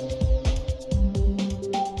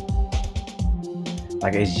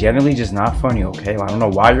 Like, it's generally just not funny, okay? I don't know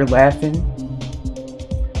why you're laughing.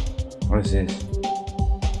 What is this?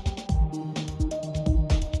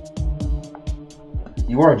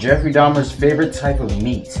 You are Jeffrey Dahmer's favorite type of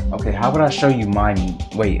meat. Okay, how about I show you my meat?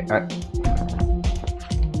 Wait, God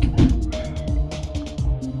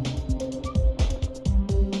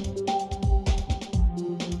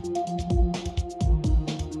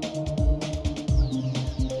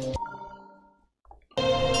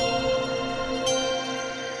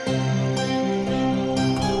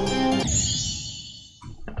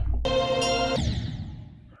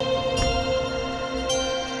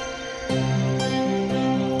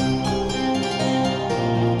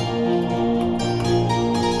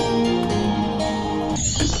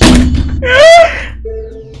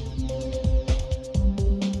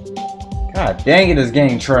dang it, this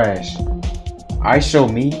game trash. I show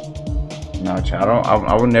me? No,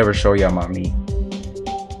 I will never show y'all my meat.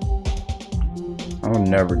 I will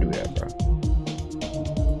never do that, bro.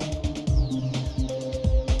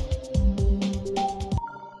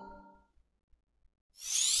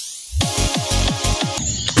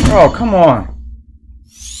 Oh, come on.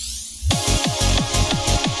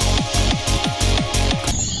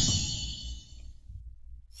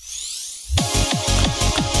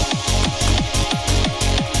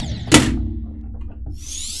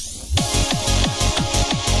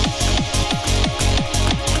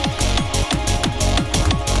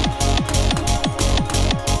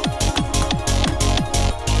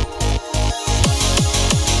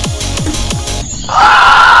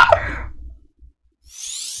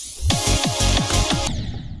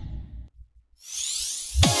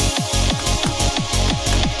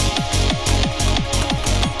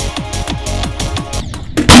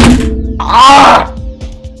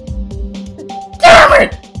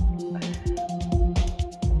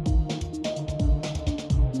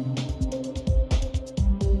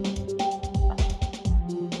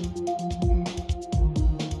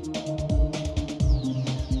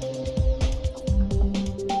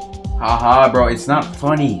 Haha, bro, it's not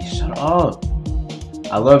funny. Shut up.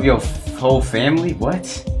 I love your whole family?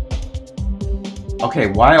 What? Okay,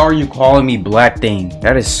 why are you calling me black thing?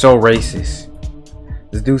 That is so racist.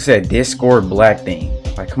 This dude said Discord black thing.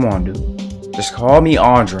 Like, come on, dude. Just call me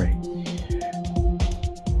Andre.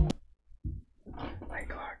 My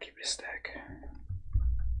God, keep it stack.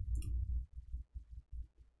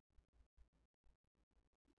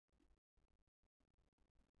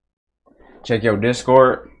 Check your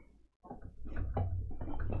Discord.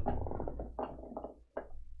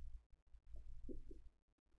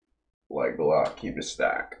 Like a lot, keep it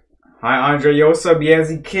stack. Hi Andre, yo, what's up,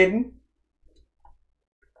 Yazzie Kitten?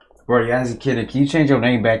 Bro, Yazzie Kitten, can you change your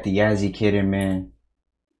name back to Yazzie Kitten, man?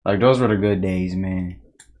 Like, those were the good days, man.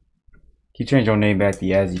 Can you change your name back to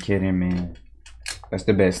Yazzie Kitten, man? That's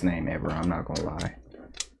the best name ever, I'm not gonna lie.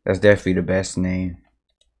 That's definitely the best name.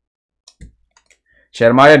 Chad,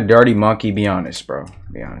 am I a dirty monkey? Be honest, bro.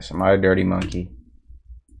 Be honest, am I a dirty monkey?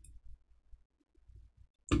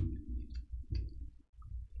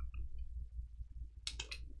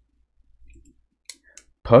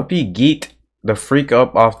 Puppy geeked the freak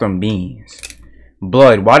up off them beans.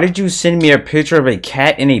 Blood, why did you send me a picture of a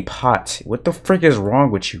cat in a pot? What the frick is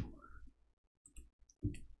wrong with you?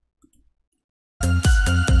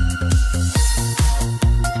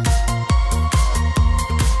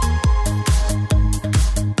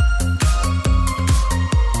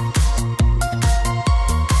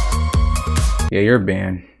 Yeah, you're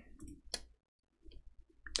banned.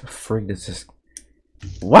 The frick is this?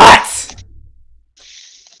 What?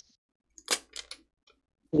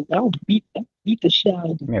 I'll beat the shit out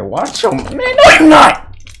of you. Man, watch your man. No, you're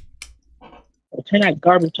not. Turn that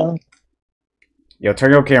garbage on. Yo,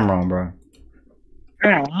 turn your camera on, bro.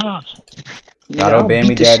 Nah, don't ban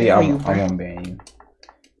me, daddy. I won't ban you.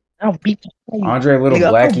 I'll beat the shit out of you. Andre, little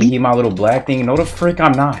blackie. He my little black thing. No, the frick,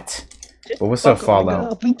 I'm not. But what's up,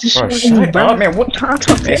 Fallout? Bro, shut up, man. What?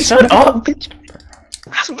 Man, shut up.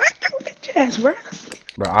 I smack your bitch ass, bro.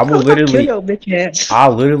 Bro, I will literally. Kill your bitch ass.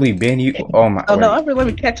 I'll literally ban you. Oh my. Oh no, I'm gonna let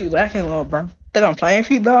me catch you laughing, little bro. That I'm playing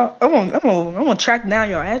for you, dog. I'm gonna track down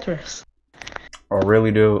your address. Oh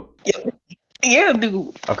really, dude? Yeah,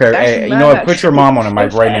 dude. Okay, hey, you know what? Put your mom on the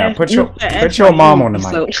mic right now. Put your mom on the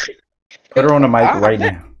mic. Put her on the mic right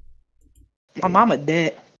now. My mama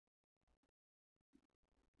dead.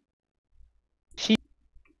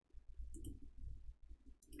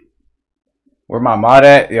 Where my mod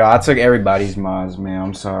at? Yo, I took everybody's mods, man.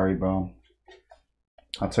 I'm sorry, bro.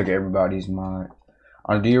 I took everybody's mod.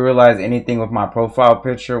 Do you realize anything with my profile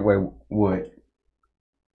picture? Wait, what?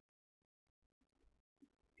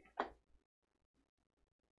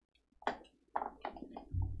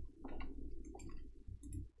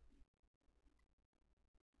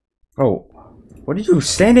 Oh, what are you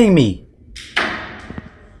sending me?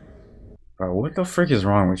 Bro, what the frick is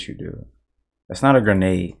wrong with you, dude? That's not a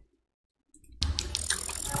grenade.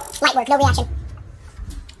 Light work, no reaction.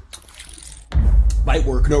 Light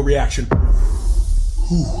work, no reaction.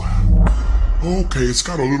 Ooh. Okay, it's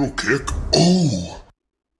got a little kick. Ooh.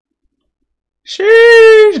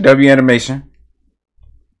 Sheesh. W animation.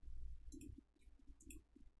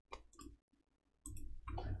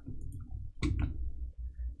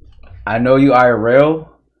 I know you IRL.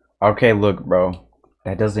 Okay, look, bro.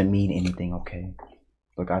 That doesn't mean anything, okay?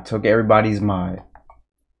 Look, I took everybody's mod.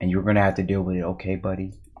 And you're gonna have to deal with it, okay,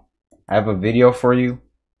 buddy? I have a video for you.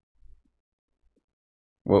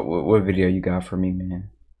 What video you got for me, man?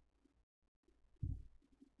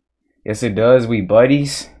 Yes, it does. We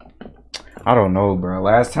buddies. I don't know, bro.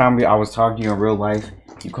 Last time I was talking to you in real life,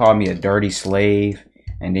 you called me a dirty slave,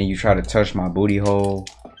 and then you tried to touch my booty hole,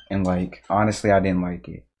 and like, honestly, I didn't like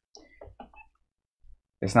it.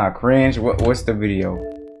 It's not cringe. What's the video?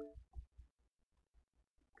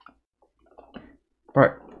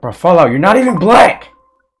 Bro, Fallout, you're not even black.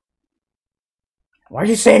 Why are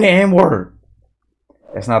you saying the N-word?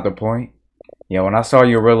 That's not the point. Yeah, when I saw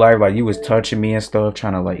you in real life, like, you was touching me and stuff,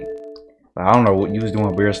 trying to, like I don't know, what you was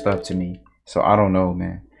doing weird stuff to me. So, I don't know,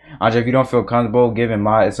 man. Andre, if you don't feel comfortable giving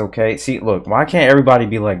mod, it's okay. See, look, why can't everybody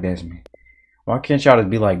be like Desmond? Why can't y'all just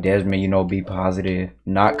be like Desmond, you know, be positive,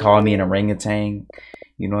 not call me an orangutan?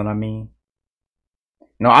 You know what I mean?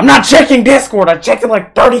 No, I'm not checking Discord. I checked it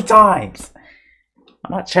like 30 times.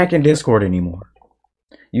 I'm not checking Discord anymore.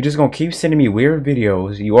 You just gonna keep sending me weird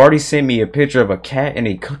videos. You already sent me a picture of a cat in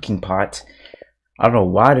a cooking pot. I don't know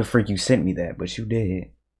why the freak you sent me that, but you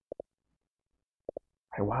did.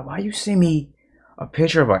 Like, why you send me a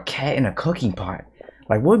picture of a cat in a cooking pot?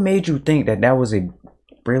 Like, what made you think that that was a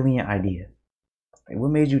brilliant idea? Like,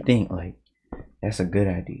 what made you think, like, that's a good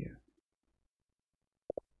idea?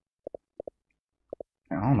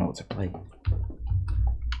 I don't know what to play.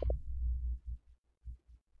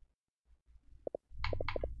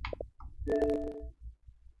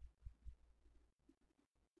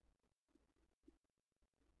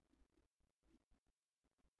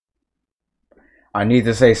 I need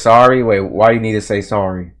to say sorry. Wait, why do you need to say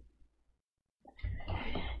sorry?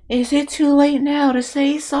 Is it too late now to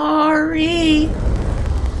say sorry?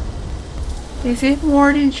 Is it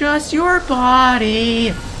more than just your body?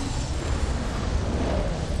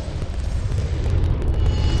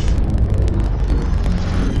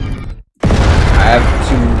 I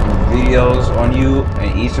have 2 videos on you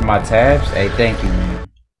in each of my tabs. Hey, thank you, man.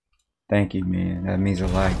 Thank you, man. That means a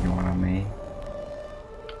lot, you know what I mean?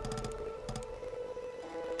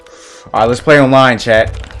 Alright, let's play online,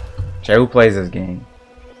 chat. Chat, who plays this game?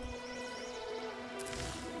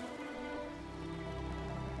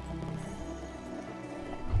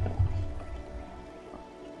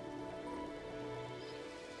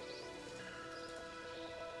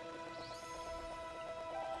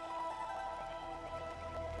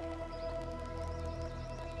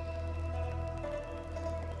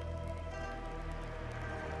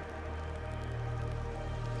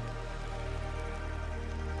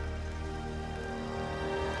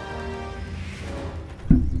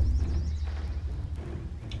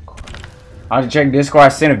 I have to check Discord. I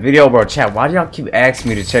sent a video, bro. Chat, why do y'all keep asking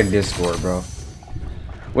me to check Discord, bro?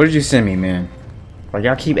 What did you send me, man? Like,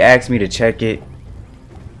 y'all keep asking me to check it.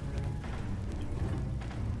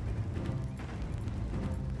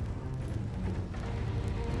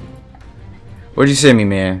 What'd you send me,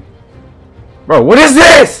 man? Bro, what is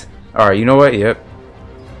this? Alright, you know what? Yep.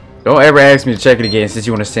 Don't ever ask me to check it again since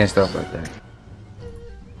you want to send stuff like that.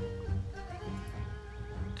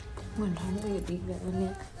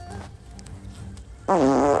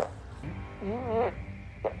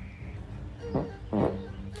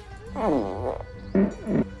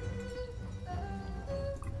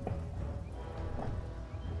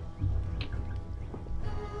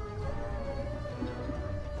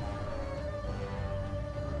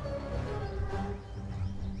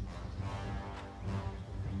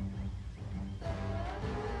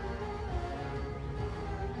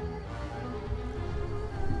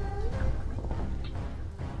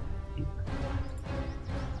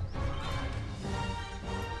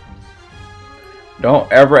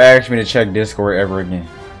 Don't ever ask me to check Discord ever again.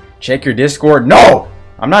 Check your Discord? No!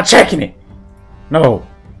 I'm not checking it! No.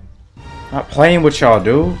 Not playing with y'all,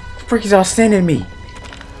 dude. What the frick is y'all sending me?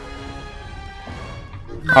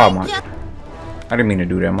 Oh my. I didn't mean to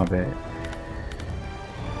do that, my bad.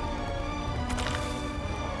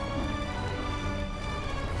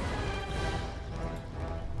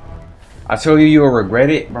 I tell you, you'll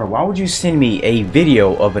regret it. Bro, why would you send me a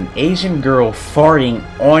video of an Asian girl farting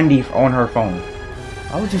on her phone?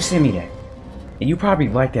 Why would you send me that? And you probably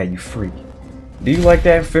like that, you freak. Do you like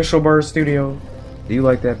that, Official Bird Studio? Do you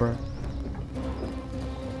like that, bro?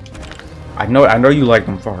 I know you like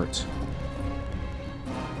them farts.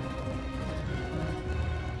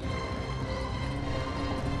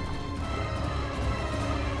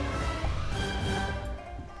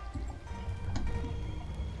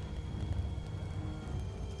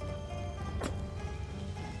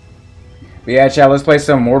 But yeah, chat, let's play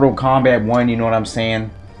some Mortal Kombat 1, you know what I'm saying?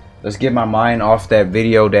 Let's get my mind off that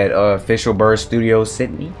video that Official Bird Studios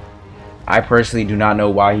sent me. I personally do not know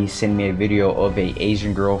why he sent me a video of a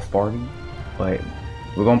Asian girl farting. But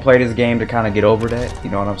we're going to play this game to kind of get over that, you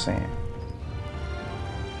know what I'm saying?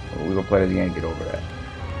 We're going to play this game to get over that.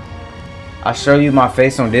 I'll show you my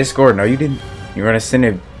face on Discord. No, you didn't. You're going to send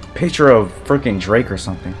a picture of freaking Drake or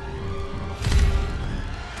something.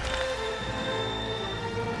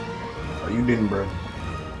 You didn't, bro.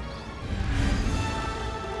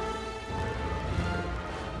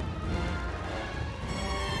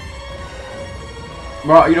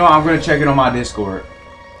 Bro, you know what? I'm gonna check it on my Discord.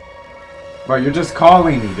 Bro, you're just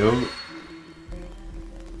calling me, dude.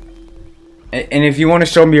 And if you want to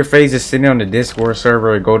show me your face, just sitting on the Discord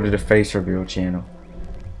server or go to the face reveal channel.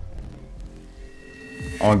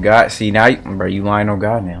 On God, see now, bro, you lying on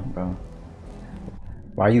God now, bro.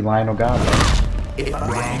 Why are you lying on God, bro?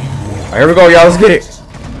 Alright, here we go, y'all. Let's get it.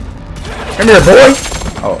 Come here, boy.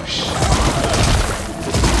 Oh, shit.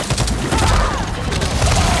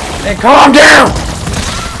 Man, calm down.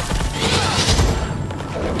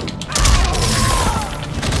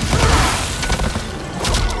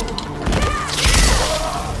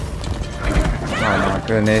 Oh, my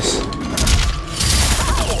goodness.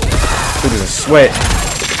 Dude is a sweat.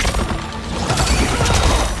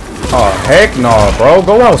 Oh, heck no, bro.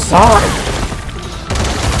 Go outside.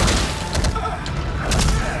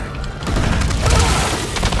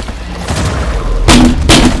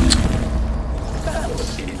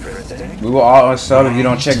 We will all unsub if you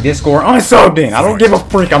don't check Discord. Unsub then. I don't give a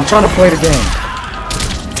freak. I'm trying to play the game.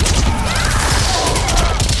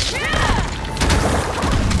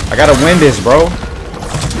 I gotta win this, bro.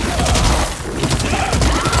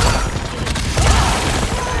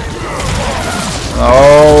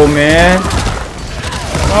 Oh man.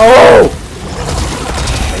 Oh!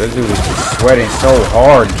 This dude is just sweating so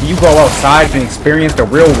hard. Can you go outside and experience the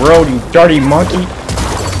real world, you dirty monkey?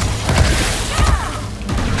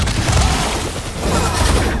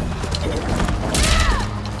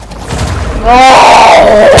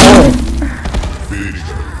 Oh!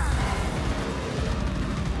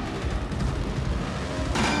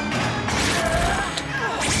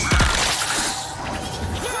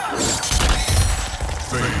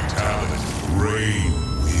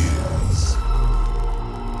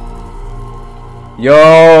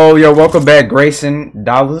 Yo, welcome back, Grayson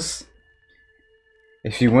Dallas.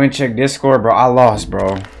 If you win, check Discord, bro. I lost,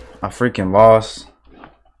 bro. I freaking lost.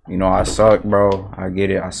 You know, I suck, bro. I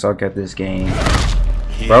get it. I suck at this game.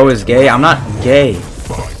 Bro is gay. I'm not gay.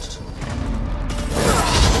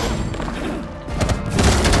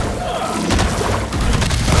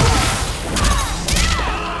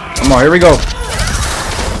 Come on, here we go.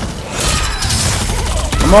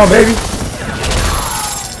 Come on, baby.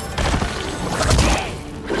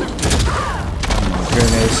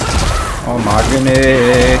 Oh my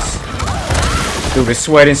goodness. Dude is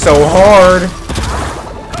sweating so hard.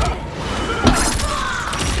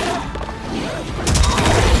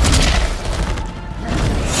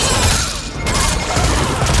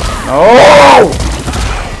 Oh!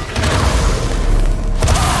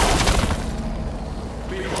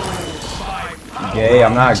 Gay,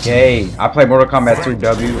 I'm not gay. I play Mortal Kombat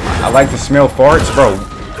 3W. I like to smell farts, bro.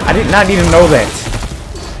 I did not even know that.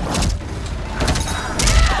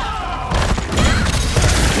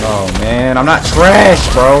 Oh man, I'm not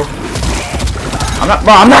trash, bro.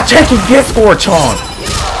 I'm not checking Discord, Chong.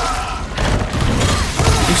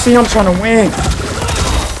 You see, I'm trying to win.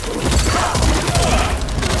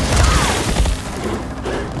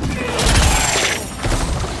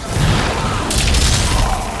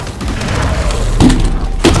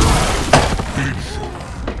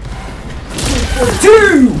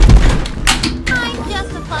 Two.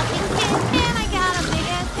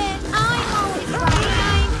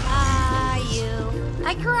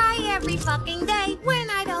 Fucking day when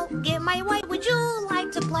I don't get my way. Would you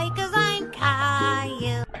like to play? Cause I'm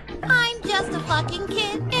Caillou. I'm just a fucking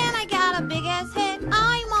kid and I got a big ass head.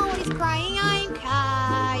 I'm always crying. I'm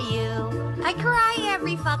Caillou. I cry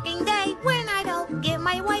every fucking day when I don't get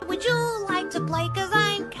my way. Would you like to play? Cause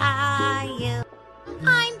I'm Caillou.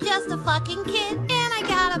 I'm just a fucking kid and I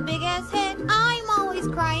got a big ass head. I'm always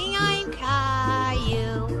crying. I'm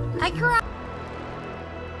Caillou. I cry.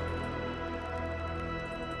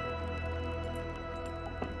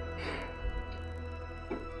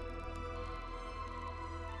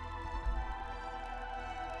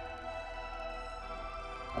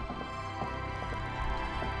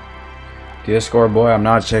 Discord, boy, I'm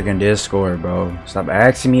not checking Discord, bro. Stop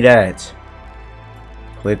asking me that.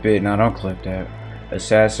 Clip it. No, don't clip that.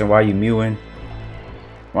 Assassin, why you mewing?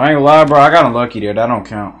 Well, I ain't gonna lie, bro. I got unlucky there. That don't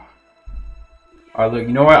count. Alright, look,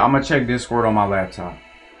 you know what? I'm gonna check Discord on my laptop.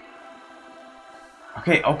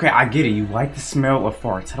 Okay, I get it. You like the smell of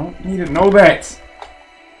farts. I don't need to know that.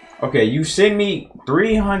 Okay, you send me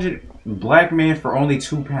 300 black men for only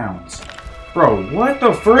 2 pounds. Bro, what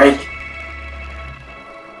the frick?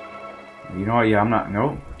 You know what? Yeah, I'm not.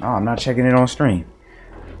 No, I'm not checking it on stream.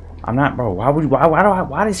 I'm not, bro.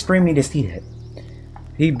 Why does stream need to see that?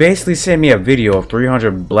 He basically sent me a video of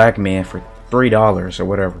 300 black men for $3 or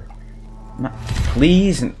whatever.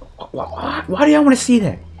 Please, why do y'all want to see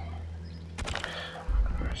that?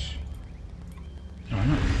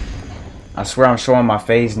 I swear I'm showing my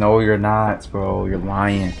face. No, you're not, bro. You're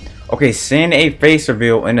lying. Okay, send a face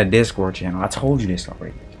reveal in the Discord channel. I told you this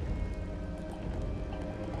already.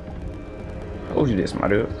 I told you this, my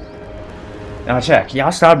dude. Now check.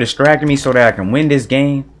 Y'all stop distracting me so that I can win this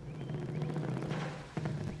game.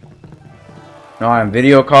 No, I'm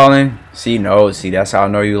video calling. See, no, see, that's how I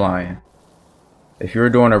know you lying. If you were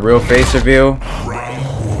doing a real face reveal,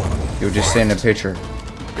 you'll just send a picture.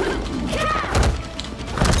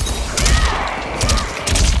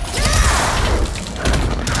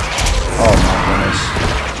 Oh my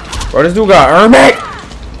goodness. Bro, this dude got Ermac?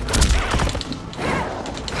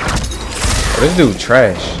 Bro, this dude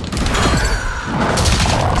trash.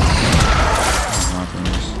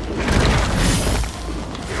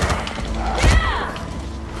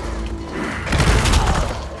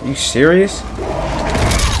 Are you serious?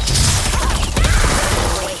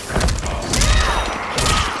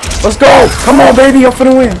 Let's go! Come on, baby! I'm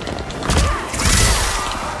finna win!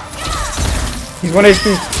 He's 1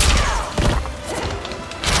 HP.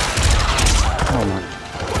 Oh my.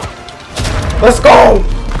 Let's go!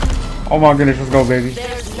 Oh my goodness, let's go, baby.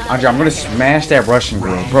 Andre, I'm gonna smash that Russian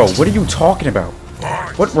girl. Bro, what are you talking about?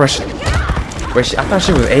 What Russian? Wait, I thought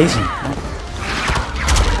she was Asian.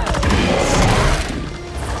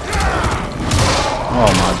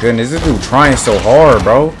 Oh my goodness, this dude trying so hard,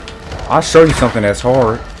 bro. I'll show you something that's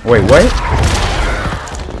hard. Wait, what?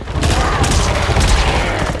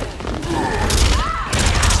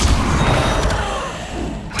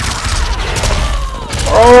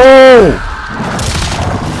 Oh!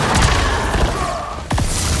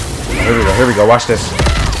 Here we go, watch this.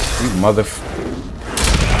 You mother...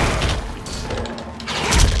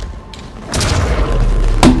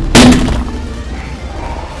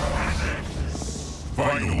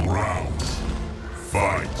 Final round.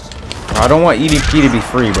 Fight. I don't want EDP to be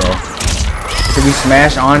free, bro. Can we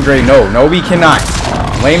smash Andre? No, we cannot.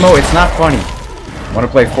 Lame-o, it's not funny. Want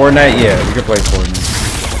to play Fortnite? Yeah, we can play Fortnite.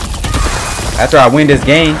 After I win this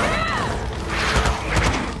game.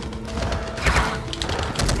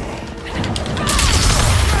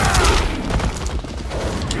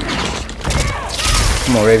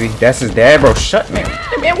 Come on, baby. That's his dad, bro. Shut, man.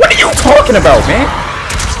 Man, what are you talking about, man?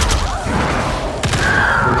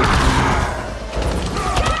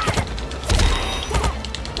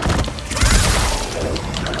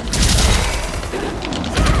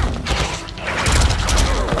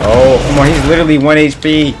 Oh, come on. He's literally 1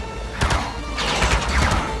 HP.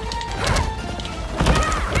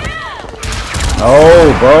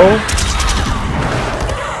 Oh, bro.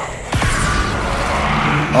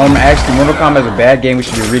 Actually, Mortal Kombat is a bad game. We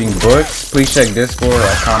should be reading books. Please check Discord.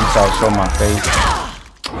 I promise I'll show my face.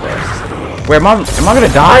 Wait, am I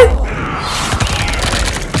gonna die?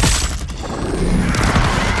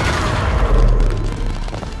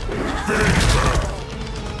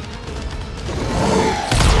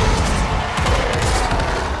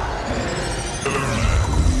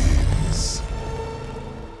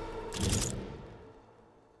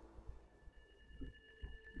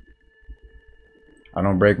 I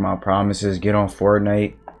don't break my promises. Get on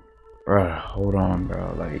Fortnite. Bruh, hold on,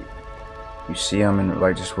 bro. Like, you see him and,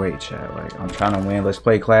 like, just wait, chat. Like, I'm trying to win. Let's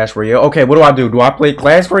play Clash Royale. Okay, what do I do? Do I play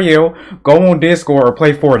Clash Royale, go on Discord, or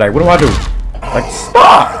play Fortnite? What do I do? Like,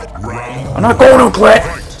 stop! I'm not going on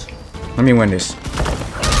Clash. Let me win this.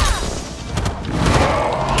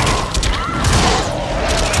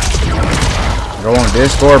 Go on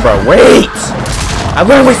Discord, bro. Wait! I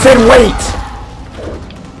literally said wait!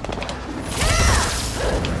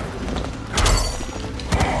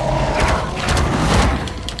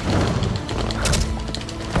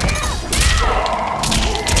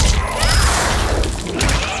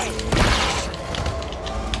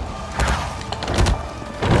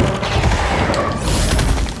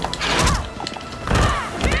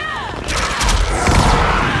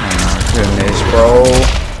 Bro.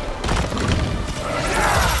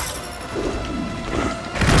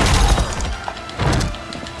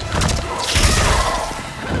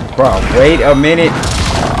 Bro, wait a minute.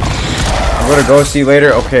 I'm gonna go see you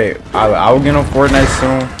later. Okay, I will get on Fortnite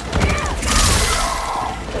soon.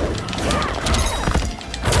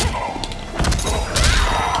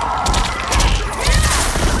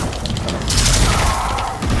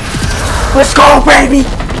 Let's go, baby!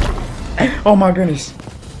 Oh my goodness.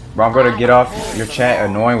 Bro, I'm gonna get off your chat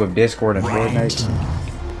annoying with Discord and Fortnite.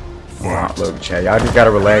 Wow, look, chat. Y'all just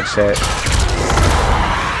gotta relax, chat.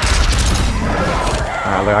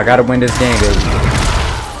 Alright, look, I gotta win this game, baby.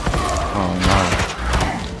 Oh, no.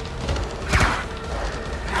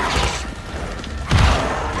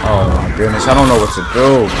 Oh, my goodness. I don't know what to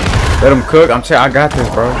do. Let him cook. I got this,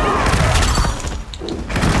 bro.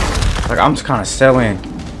 Like, I'm just kind of selling.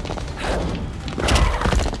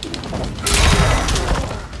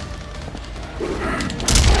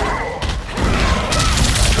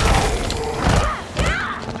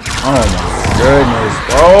 Oh my goodness,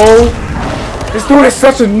 bro. This dude is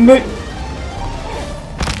such a nick.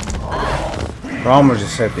 Bro, I almost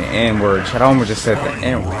just said the N word. I almost just said the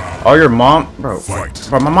N word. Oh, your mom? Bro,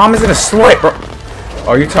 my mom isn't a slut, bro.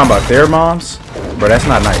 Oh, you talking about their moms? Bro, that's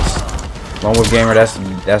not nice. Lone Wolf Gamer, that's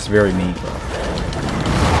very mean, bro.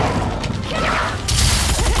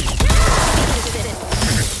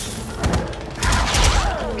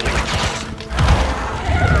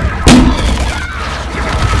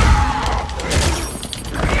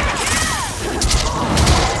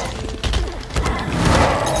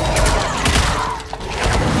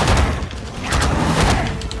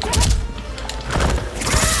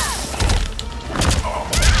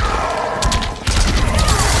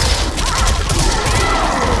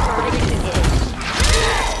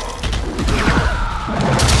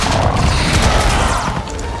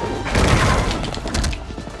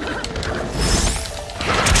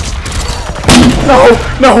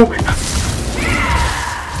 No!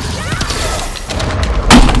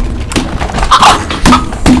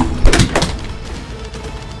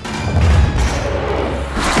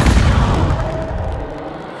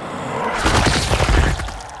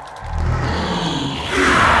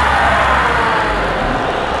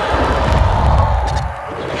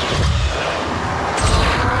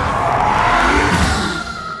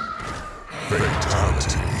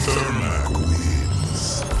 Fatality. Thermac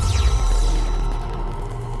wins.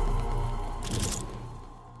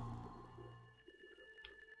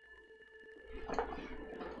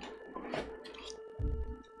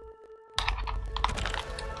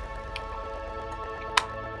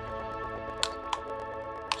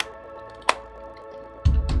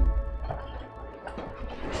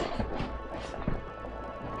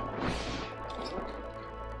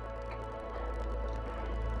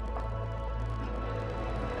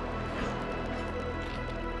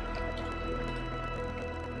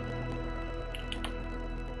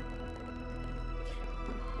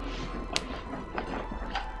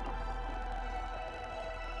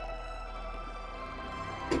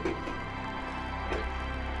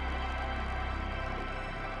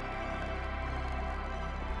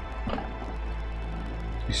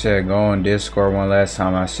 You said go on Discord one last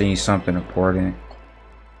time. I seen something important.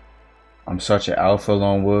 I'm such an alpha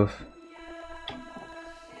lone wolf.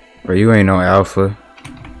 Bro, you ain't no alpha.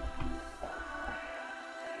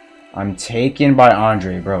 I'm taken by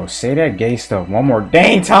Andre, bro. Say that gay stuff one more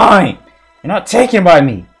dang time. You're not taken by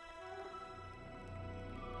me.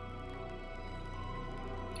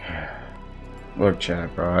 Look,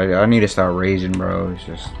 chat, bro. I need to start raging, bro. It's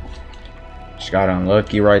just got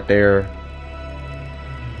unlucky right there.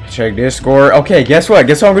 Check Discord. Okay, guess what?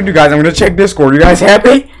 Guess what I'm gonna do, guys? I'm gonna check Discord. You guys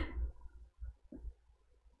happy?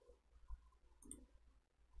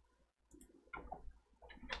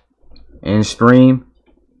 In stream.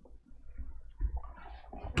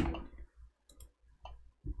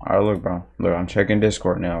 Alright, look, bro. Look, I'm checking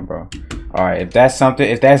Discord now, bro. Alright, if that's something,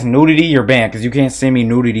 if that's nudity, you're banned because you can't send me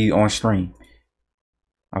nudity on stream.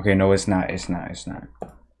 Okay, no, it's not. It's not. It's not.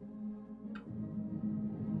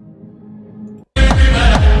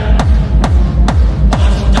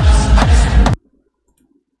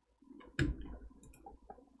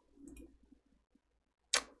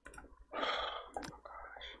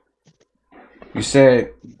 You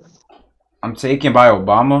said I'm taken by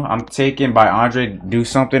Obama. I'm taken by Andre. Do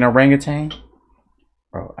something orangutan.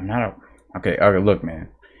 Bro, I'm not a. Okay, look, man.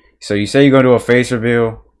 So you say you're gonna do a face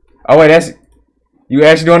reveal. Oh wait, that's you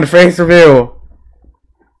actually doing the face reveal.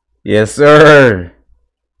 Yes, sir.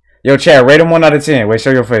 Yo, chat, rate him 1 out of 10. Wait,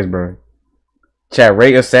 show your face, bro. Chat,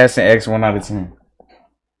 rate Assassin X 1 out of 10.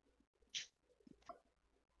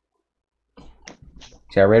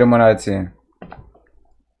 Chat, rate him 1 out of 10.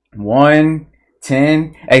 1,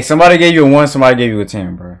 10. Hey, somebody gave you a 1, somebody gave you a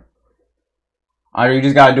 10, bro. Either you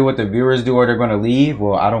just gotta do what the viewers do or they're gonna leave.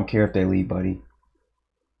 Well, I don't care if they leave, buddy.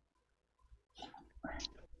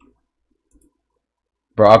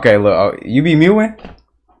 Bro, okay, look. You be mewing?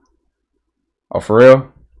 Oh, for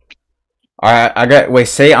real? Alright, I got. Wait,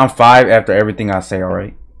 say I'm 5 after everything I say,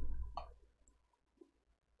 alright?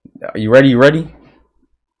 You ready? You ready?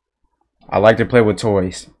 I like to play with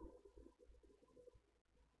toys.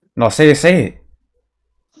 No, say it, say it.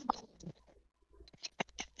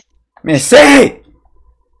 Man, say it!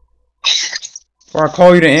 Or I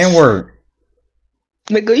call you the N-word.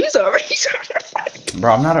 Nigga, you sorry.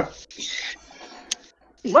 Bro, I'm not a...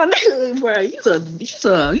 My nigga, bro, you a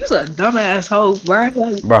dumbass hoe, bro.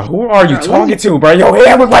 Like, bro, who are you talking to, bro? Your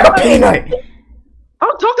hair looks like a peanut.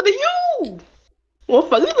 I'm talking to you. Well,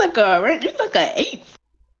 fuck, you like a 8.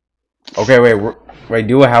 Okay, wait,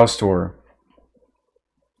 do a house tour.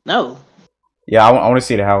 No. Yeah, I want to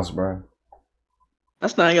see the house, bro.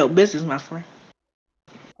 That's not your business, my friend.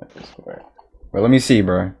 Well, let me see,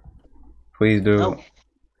 bro. Please do. No.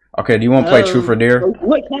 Okay, do you want to play Truth or Dare?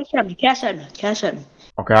 Wait, cash at me.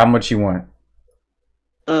 Okay, how much you want?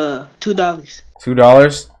 $2.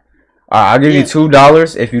 $2? I'll give you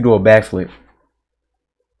 $2 if you do a backflip.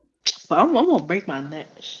 But I'm gonna break my neck.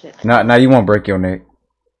 Shit. Now you won't break your neck.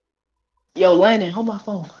 Yo, Landon, hold my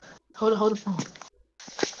phone. Hold the phone.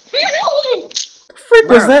 The freak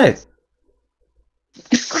was that?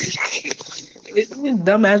 This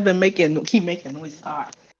dumbass been keep making noise.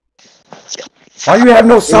 Alright. Why you have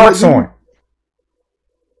no socks on?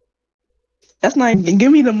 That's not.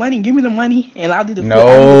 Give me the money, and I'll do the.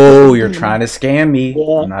 No, you're trying to scam me.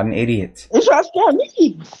 Yeah. I'm not an idiot. You're trying to scam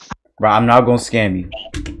me, bro. I'm not gonna scam you.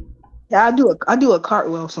 Yeah, I do a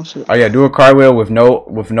cartwheel or some shit. Oh yeah, do a cartwheel with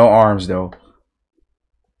no arms though.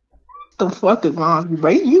 The fuck is wrong with you,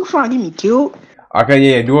 bro? You trying to get me killed? Okay,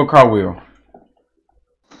 yeah, do a cartwheel.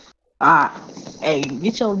 Hey,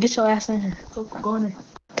 get your ass in here. Go in there.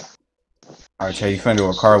 Alright, Chad, you finna do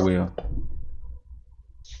a cartwheel.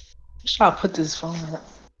 Let's try to put this phone up.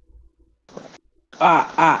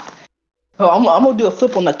 Oh, I'm gonna do a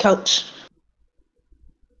flip on the couch.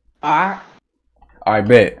 Alright. I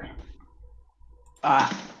bet.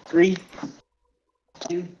 3,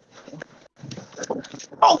 2.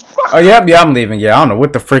 Oh, fuck. Oh, yep, yeah, I'm leaving. Yeah, I don't know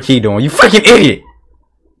what the frick he doing. You freaking idiot!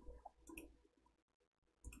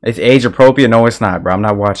 It's age appropriate? No, it's not, bro. I'm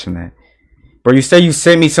not watching that. Bro, you say you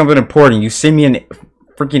sent me something important. You sent me an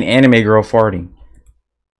freaking anime girl farting.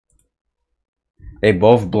 They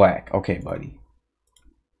both black. Okay, buddy.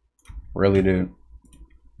 Really, dude?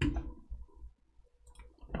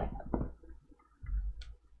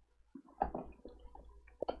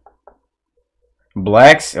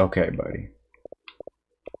 Blacks? Okay, buddy.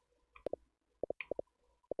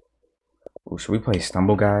 Ooh, should we play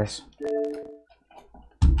Stumble, guys?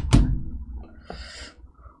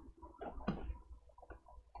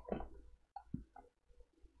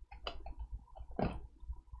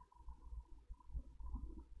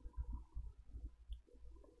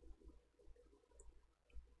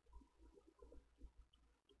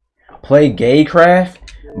 Play Gaycraft?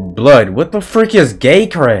 Blood, what the frick is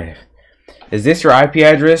Gaycraft? Is this your IP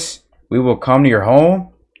address? We will come to your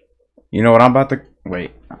home? You know what I'm about to...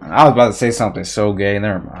 Wait. I was about to say something so gay.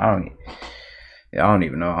 Never mind. I don't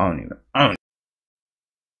even know. No, I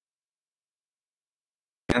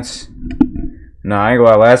ain't gonna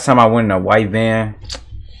lie. Last time I went in a white van,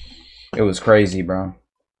 it was crazy, bro.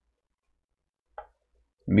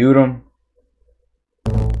 Mute him.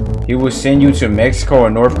 He will send you to Mexico or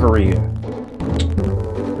North Korea.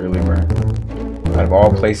 Really, bro? Out of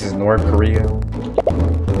all places, North Korea.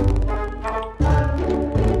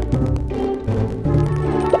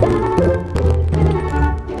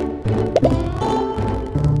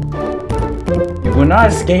 You will not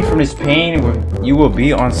escape from this pain. You will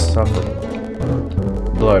be unsufferable.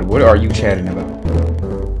 Blood, what are you chatting about?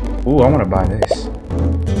 Ooh, I want to buy this.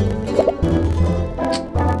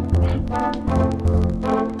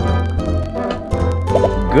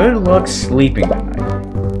 Good luck sleeping tonight.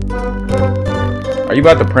 Are you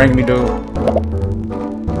about to prank me, dude?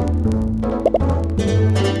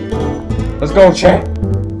 Let's go, chat.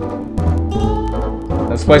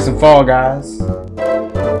 Let's play some Fall Guys.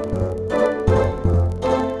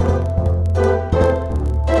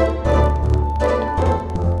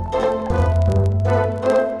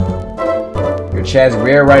 Your chat's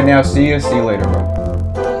rare right now. See you later, bro.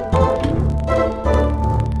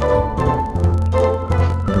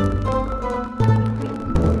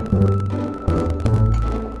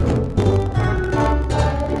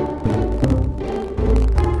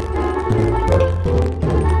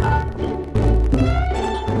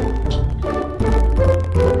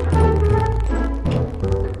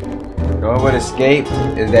 Escape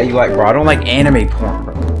is that you like, bro. I don't like anime porn,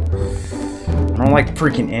 bro. I don't like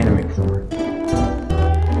freaking anime porn.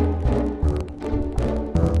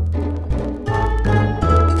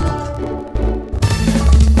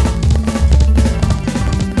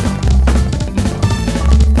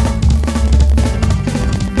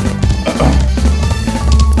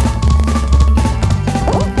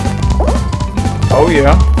 Oh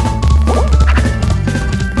yeah.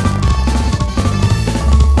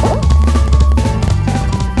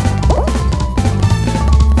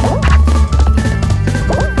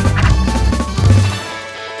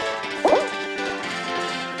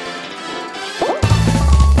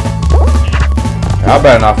 I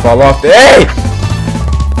better not fall off the... Hey!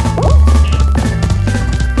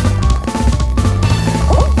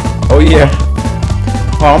 Oh yeah.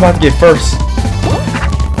 Oh, I'm about to get first.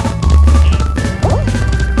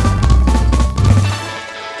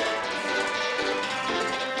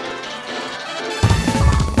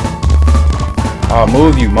 I'll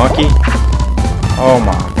move you, monkey. Oh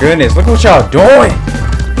my goodness, look what y'all doing.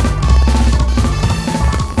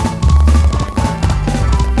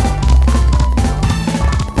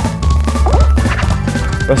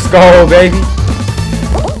 Let's go, baby.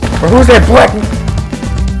 Bro, who's that black one?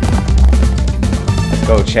 Let's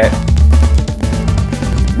go, chat.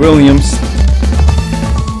 Williams.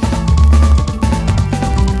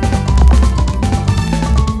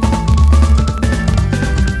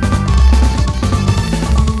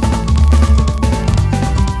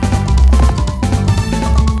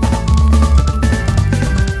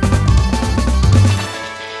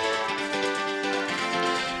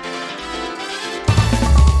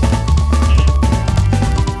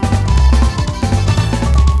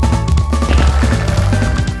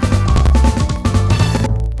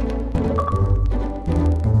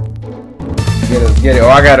 Let's get it. Oh,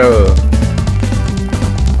 I got an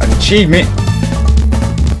achievement.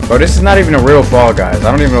 Bro, this is not even a real Fall Guys.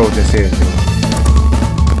 I don't even know what this is, dude.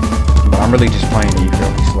 But I'm really just playing it, you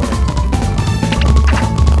feel me, slow.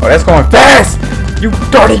 Oh, that's going fast! You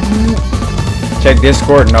dirty! Check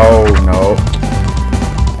Discord? No, no.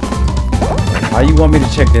 How you want me to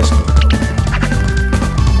check Discord?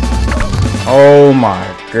 Oh my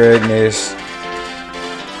goodness.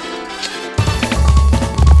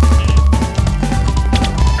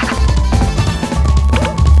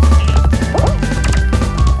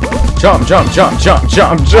 Jump, jump, jump, jump,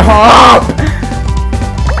 jump, jump!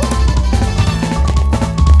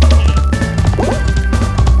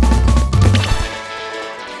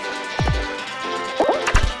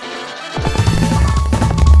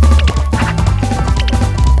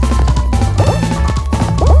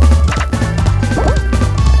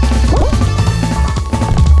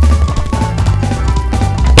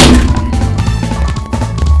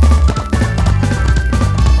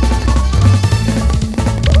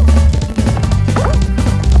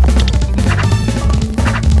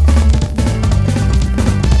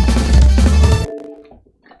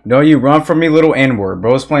 Don't you run from me, little N-word.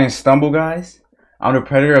 Bro's playing Stumble Guys. I'm the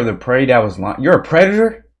predator of the prey that was lying. You're a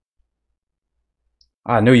predator?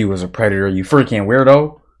 I knew you was a predator, you freaking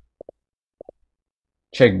weirdo.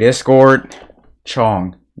 Check Discord.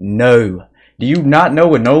 Chong. No. Do you not know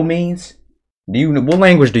what no means? What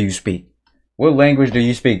language do you speak? What language do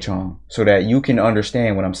you speak, Chong? So that you can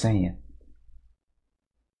understand what I'm saying.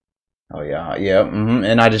 Oh yeah, yeah,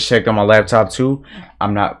 and I just checked on my laptop too.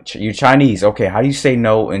 I'm not, you Chinese, okay, how do you say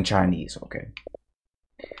no in Chinese, okay.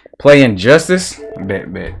 Play Injustice,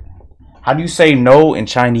 bet. How do you say no in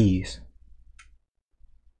Chinese?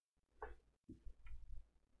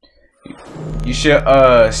 You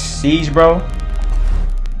should, Siege, bro?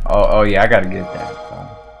 Oh yeah, I gotta get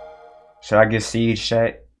that. Should I get Siege,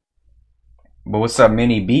 chat? But what's up,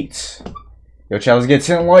 Mini Beats? Yo, chat, let's get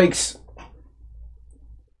 10 likes.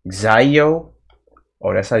 Zayo?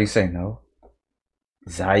 Oh, that's how you say no?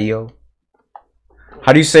 Zayo?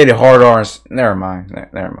 How do you say the hard R's? Never mind.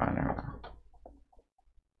 Never mind.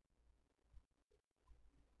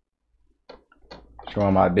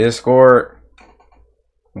 Join my Discord.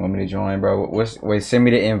 You want me to join, bro? Wait, send me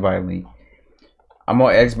the invite link. I'm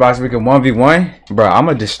on Xbox. We can 1v1. Bro, I'm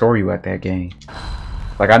gonna destroy you at that game.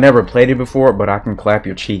 Like, I never played it before, but I can clap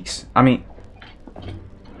your cheeks. I mean...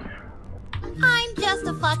 I'm just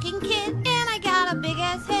a fucking kid, and I got a big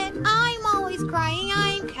ass head. I'm always crying,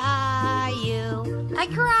 I'm Caillou. I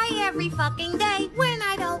cry every fucking day when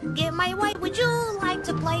I don't get my way. Would you like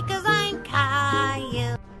to play? Cause I'm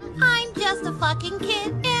Caillou. I'm just a fucking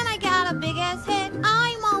kid, and I got a big ass head.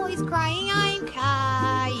 I'm always crying, I'm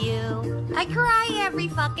Caillou. I cry every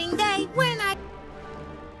fucking day when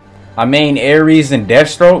I mean, Ares and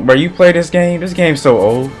Deathstroke, bro, you play this game? This game's so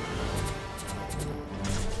old.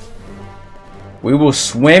 We will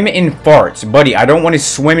swim in farts. Buddy, I don't want to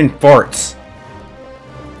swim in farts.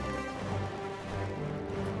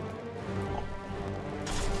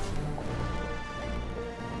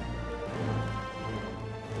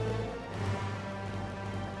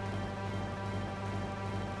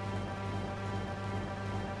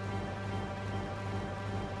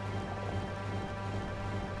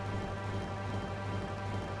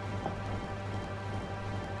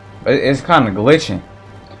 It's kind of glitching.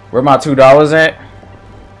 Where my $2 at?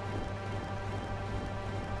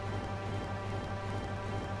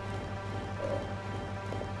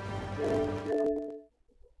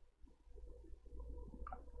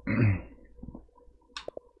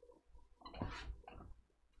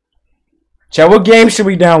 Chat, what game should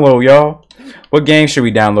we download, y'all? What game should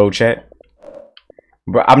we download, chat?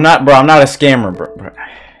 Bro, I'm not a scammer, bro.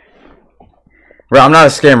 Bro, I'm not a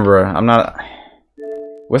scammer, bro. I'm not.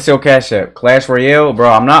 What's your cash app? Clash Royale? Bro,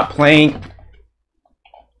 I'm not playing.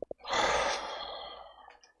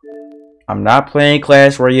 I'm not playing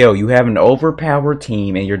Clash Royale. You have an overpowered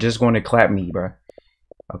team and you're just going to clap me, bro.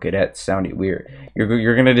 Okay, that sounded weird.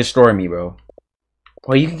 You're going to destroy me, bro.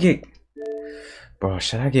 Well, you can get... Bro,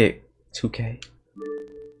 should I get 2K?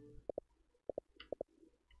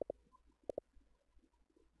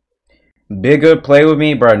 Bigger, play with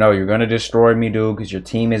me? Bro, no, you're going to destroy me, dude, because your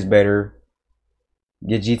team is better.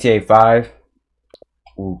 Get GTA 5.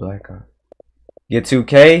 Ooh, Black Ops. Get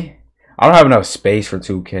 2K. I don't have enough space for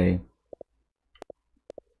 2K.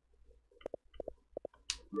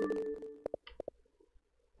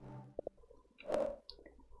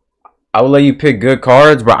 I will let you pick good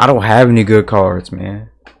cards, but I don't have any good cards, man.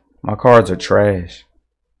 My cards are trash.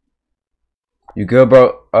 You good,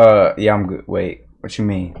 bro? Yeah, I'm good. Wait, what you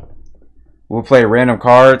mean? We'll play random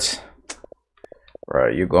cards.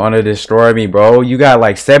 Bro, you're gonna destroy me, bro. You got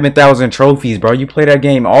like 7,000 trophies, bro. You play that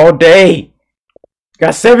game all day.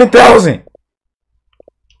 Got 7,000.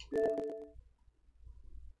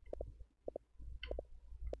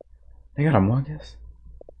 They got Among Us.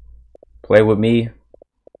 Play with me.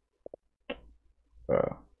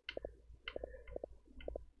 I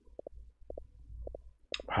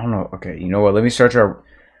don't know. Okay, you know what? Let me search our.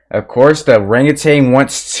 Of course, the orangutan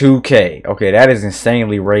wants 2K. Okay, that is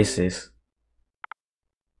insanely racist.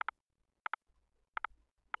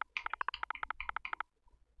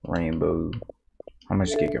 Rainbow. How much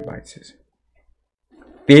gigabytes is it?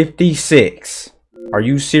 56. Are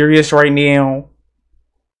you serious right now?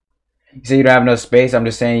 You say you don't have enough space. I'm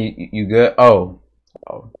just saying you good. Oh,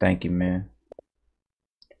 thank you, man.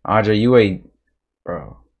 Andre, you a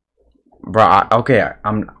bro. Okay,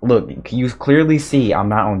 look, can you clearly see I'm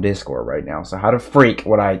not on Discord right now, so how the freak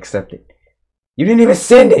would I accept it? You didn't even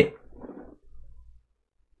send it.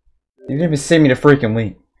 You didn't even send me the freaking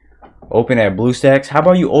link. Open at BlueStacks. How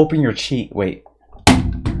about you open your cheat? Wait.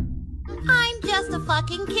 I'm just a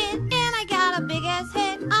fucking kid, and I got a big ass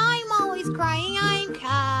head. I'm always crying, I'm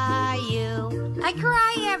Caillou. I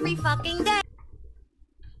cry every fucking day.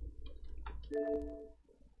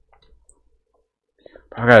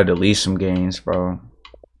 I gotta delete some games, bro.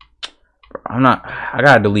 I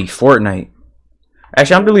gotta delete Fortnite.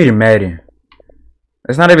 Actually, I'm deleting Madden.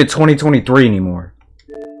 It's not even 2023 anymore.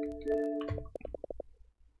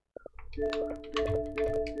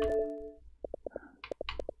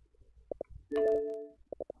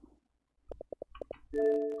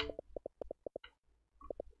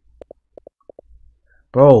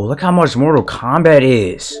 Bro, look how much Mortal Kombat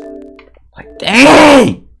is. Like,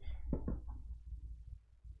 dang!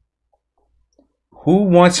 Who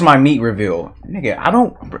wants my meat reveal? Nigga, I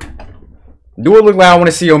don't... Do it look like I want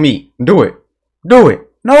to see your meat. Do it. Do it.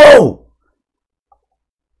 No!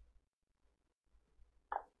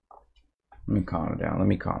 Let me calm down. Let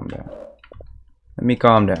me calm down. Let me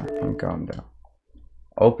calm down. Let me calm down.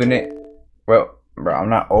 Open it. Well, bro, I'm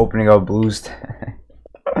not opening up BlueStacks.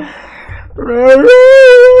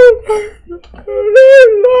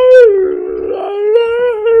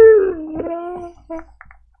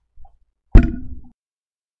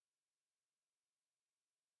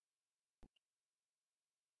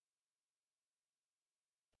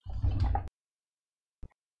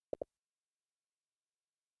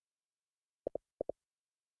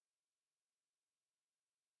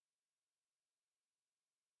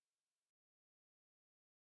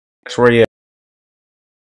 That's where you at.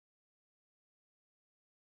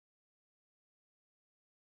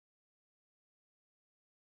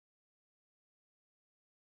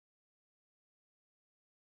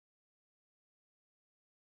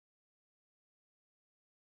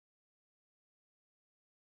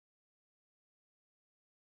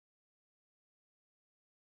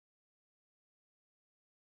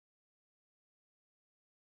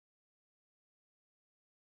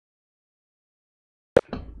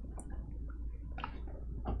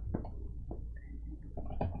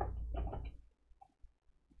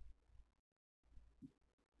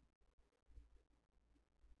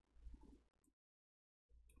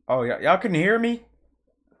 Oh, y'all couldn't hear me?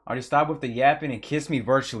 I'll just stop with the yapping and kiss me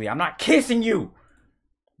virtually. I'm not kissing you!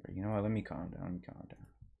 You know what? Let me calm down. Let me calm down.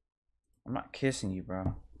 I'm not kissing you,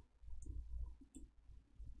 bro.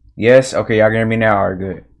 Yes? Okay, y'all can hear me now. Alright,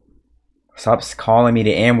 good. Stop calling me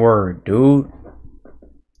the N-word, dude.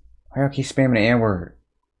 Why y'all keep spamming the N-word?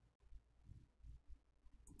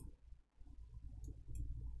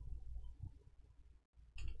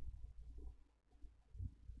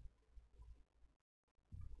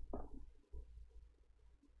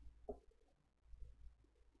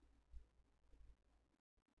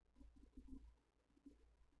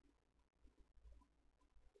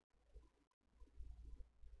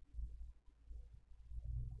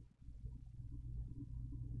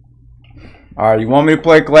 Alright, you want me to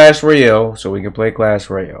play Clash Royale, so we can play Clash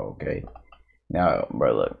Royale, okay? Now,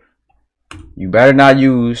 bro, look. You better not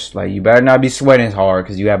you better not be sweating hard,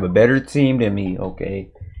 because you have a better team than me,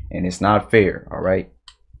 okay? And it's not fair, alright?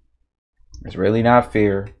 It's really not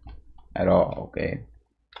fair at all, okay?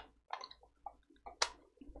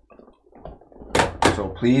 So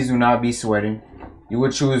please do not be sweating. You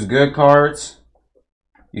would choose good cards.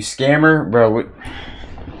 You scammer, bro.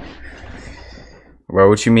 Bro,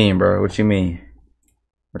 what you mean, bro? What you mean?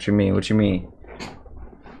 What you mean? What you mean?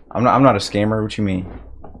 I'm not a scammer. What you mean?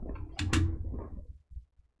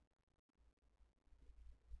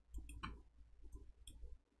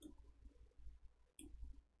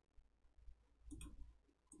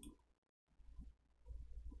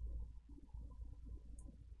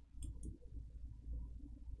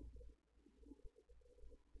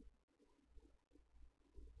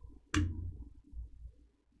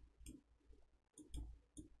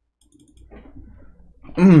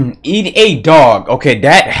 Eat a dog. Okay,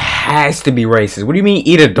 that has to be racist. What do you mean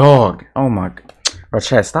eat a dog? Oh my god. Bro,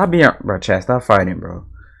 chat, stop being... Bro, chat, stop fighting, bro.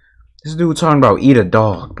 This dude talking about eat a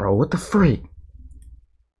dog, bro. What the freak?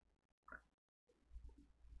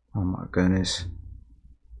 Oh my goodness.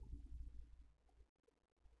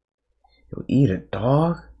 Yo, eat a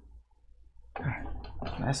dog? God,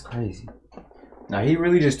 that's crazy. Now, he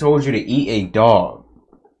really just told you to eat a dog.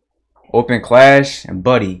 Open Clash and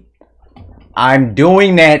Buddy. I'm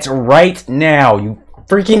doing that right now, you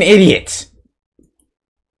freaking idiots.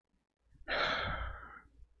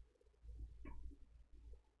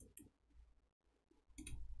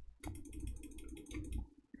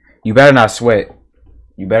 You better not sweat.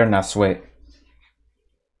 You better not sweat.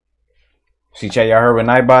 See, chat, y'all heard what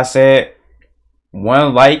Nightbot said?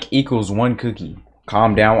 1 like equals 1 cookie.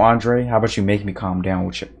 Calm down, Andre. How about you make me calm down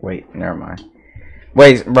with your... Wait, never mind.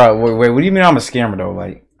 Wait, bro, wait, what do you mean I'm a scammer, though?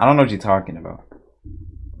 Like, I don't know what you're talking about.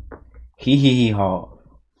 Hee haw.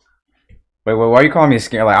 Wait, why are you calling me a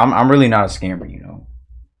scammer? Like, I'm really not a scammer, you know?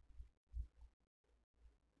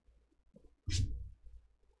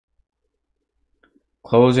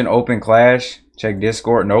 Close and open Clash. Check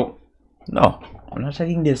Discord. Nope. No, I'm not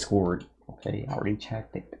checking Discord. Okay, I already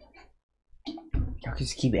checked it. Y'all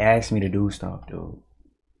just keep asking me to do stuff, dude.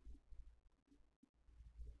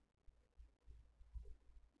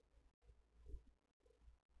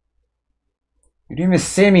 You didn't even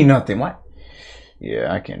send me nothing. What?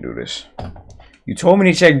 Yeah, I can't do this. You told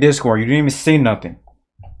me to check Discord. You didn't even say nothing.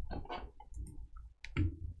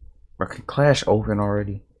 Bro, can Clash open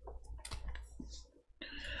already?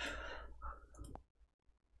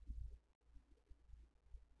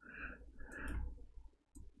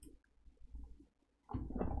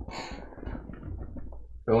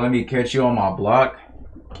 Don't let me catch you on my block.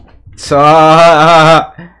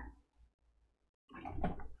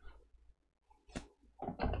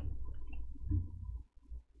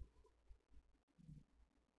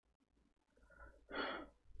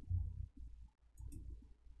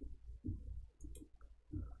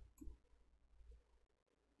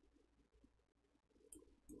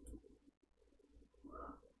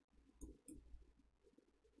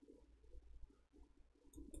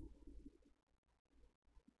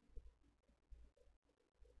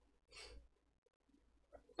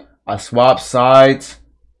 I swap sides.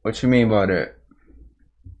 What you mean by that?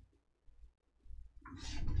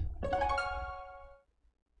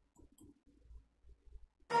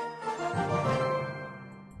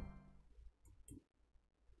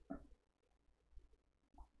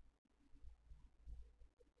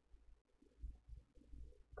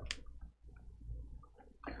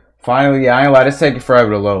 Finally, yeah, I ain't lie. This taking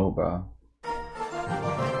forever to load, bro.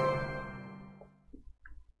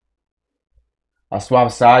 I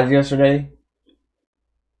swapped sides yesterday.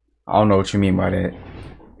 I don't know what you mean by that.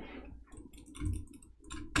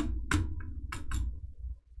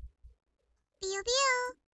 Pew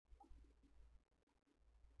pew.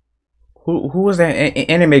 Who was that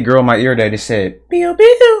anime girl in my ear that just said pew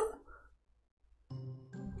pew?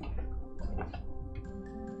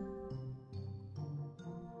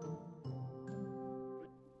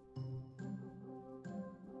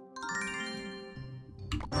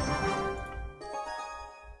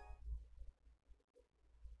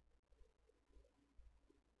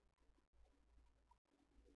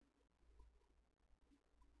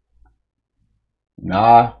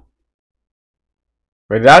 Nah.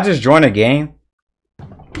 Wait, did I just join a game?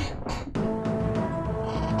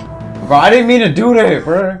 Bro, I didn't mean to do that,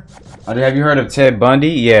 bro. Have you heard of Ted Bundy?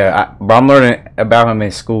 Yeah, bro, I'm learning about him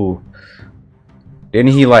in school.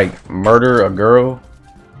 Didn't he, like, murder a girl?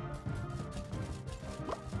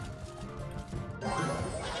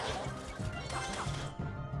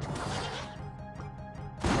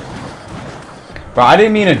 Bro, I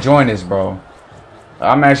didn't mean to join this, bro.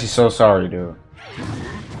 I'm actually so sorry, dude.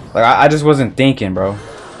 Like, I just wasn't thinking, bro.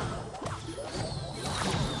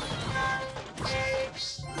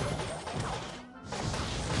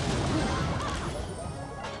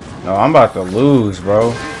 No, I'm about to lose,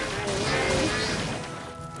 bro.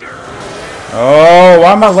 Oh,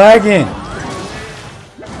 why am I lagging?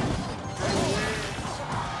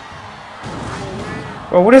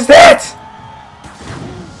 Bro, what is that?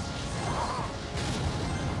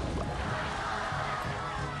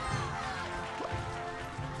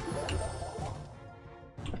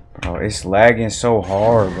 Bro, it's lagging so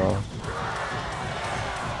hard, bro.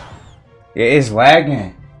 Yeah, it's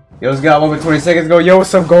lagging. Yo, it's got over 20 seconds ago. Yo,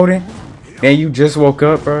 what's up, Golden? Man, you just woke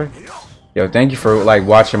up, bro. Yo, thank you for, like,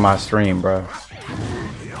 watching my stream, bro.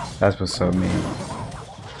 That's what's up, man.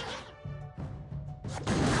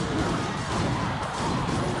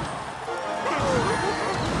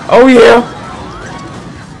 Oh yeah.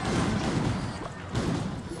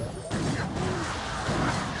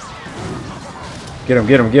 Get him,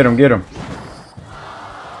 get him, get him, get him.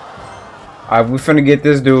 Alright, we finna get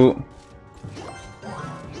this dude.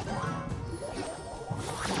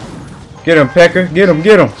 Get him, Pecker. Get him,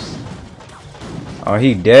 get him. Oh,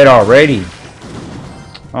 he dead already.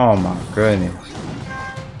 Oh my goodness.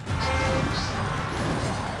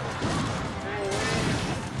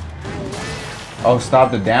 Oh,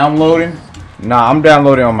 stop the downloading? Nah, I'm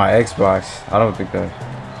downloading on my Xbox. I don't think that.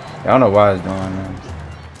 I don't know why it's doing that.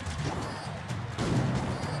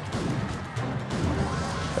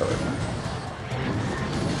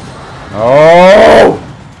 Oh!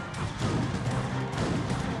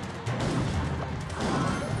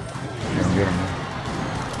 Get him.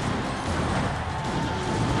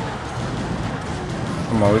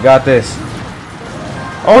 Come on, we got this.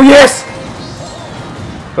 Oh yes!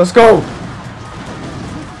 Let's go!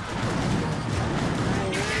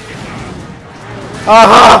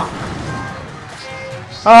 Aha!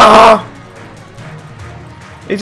 Aha!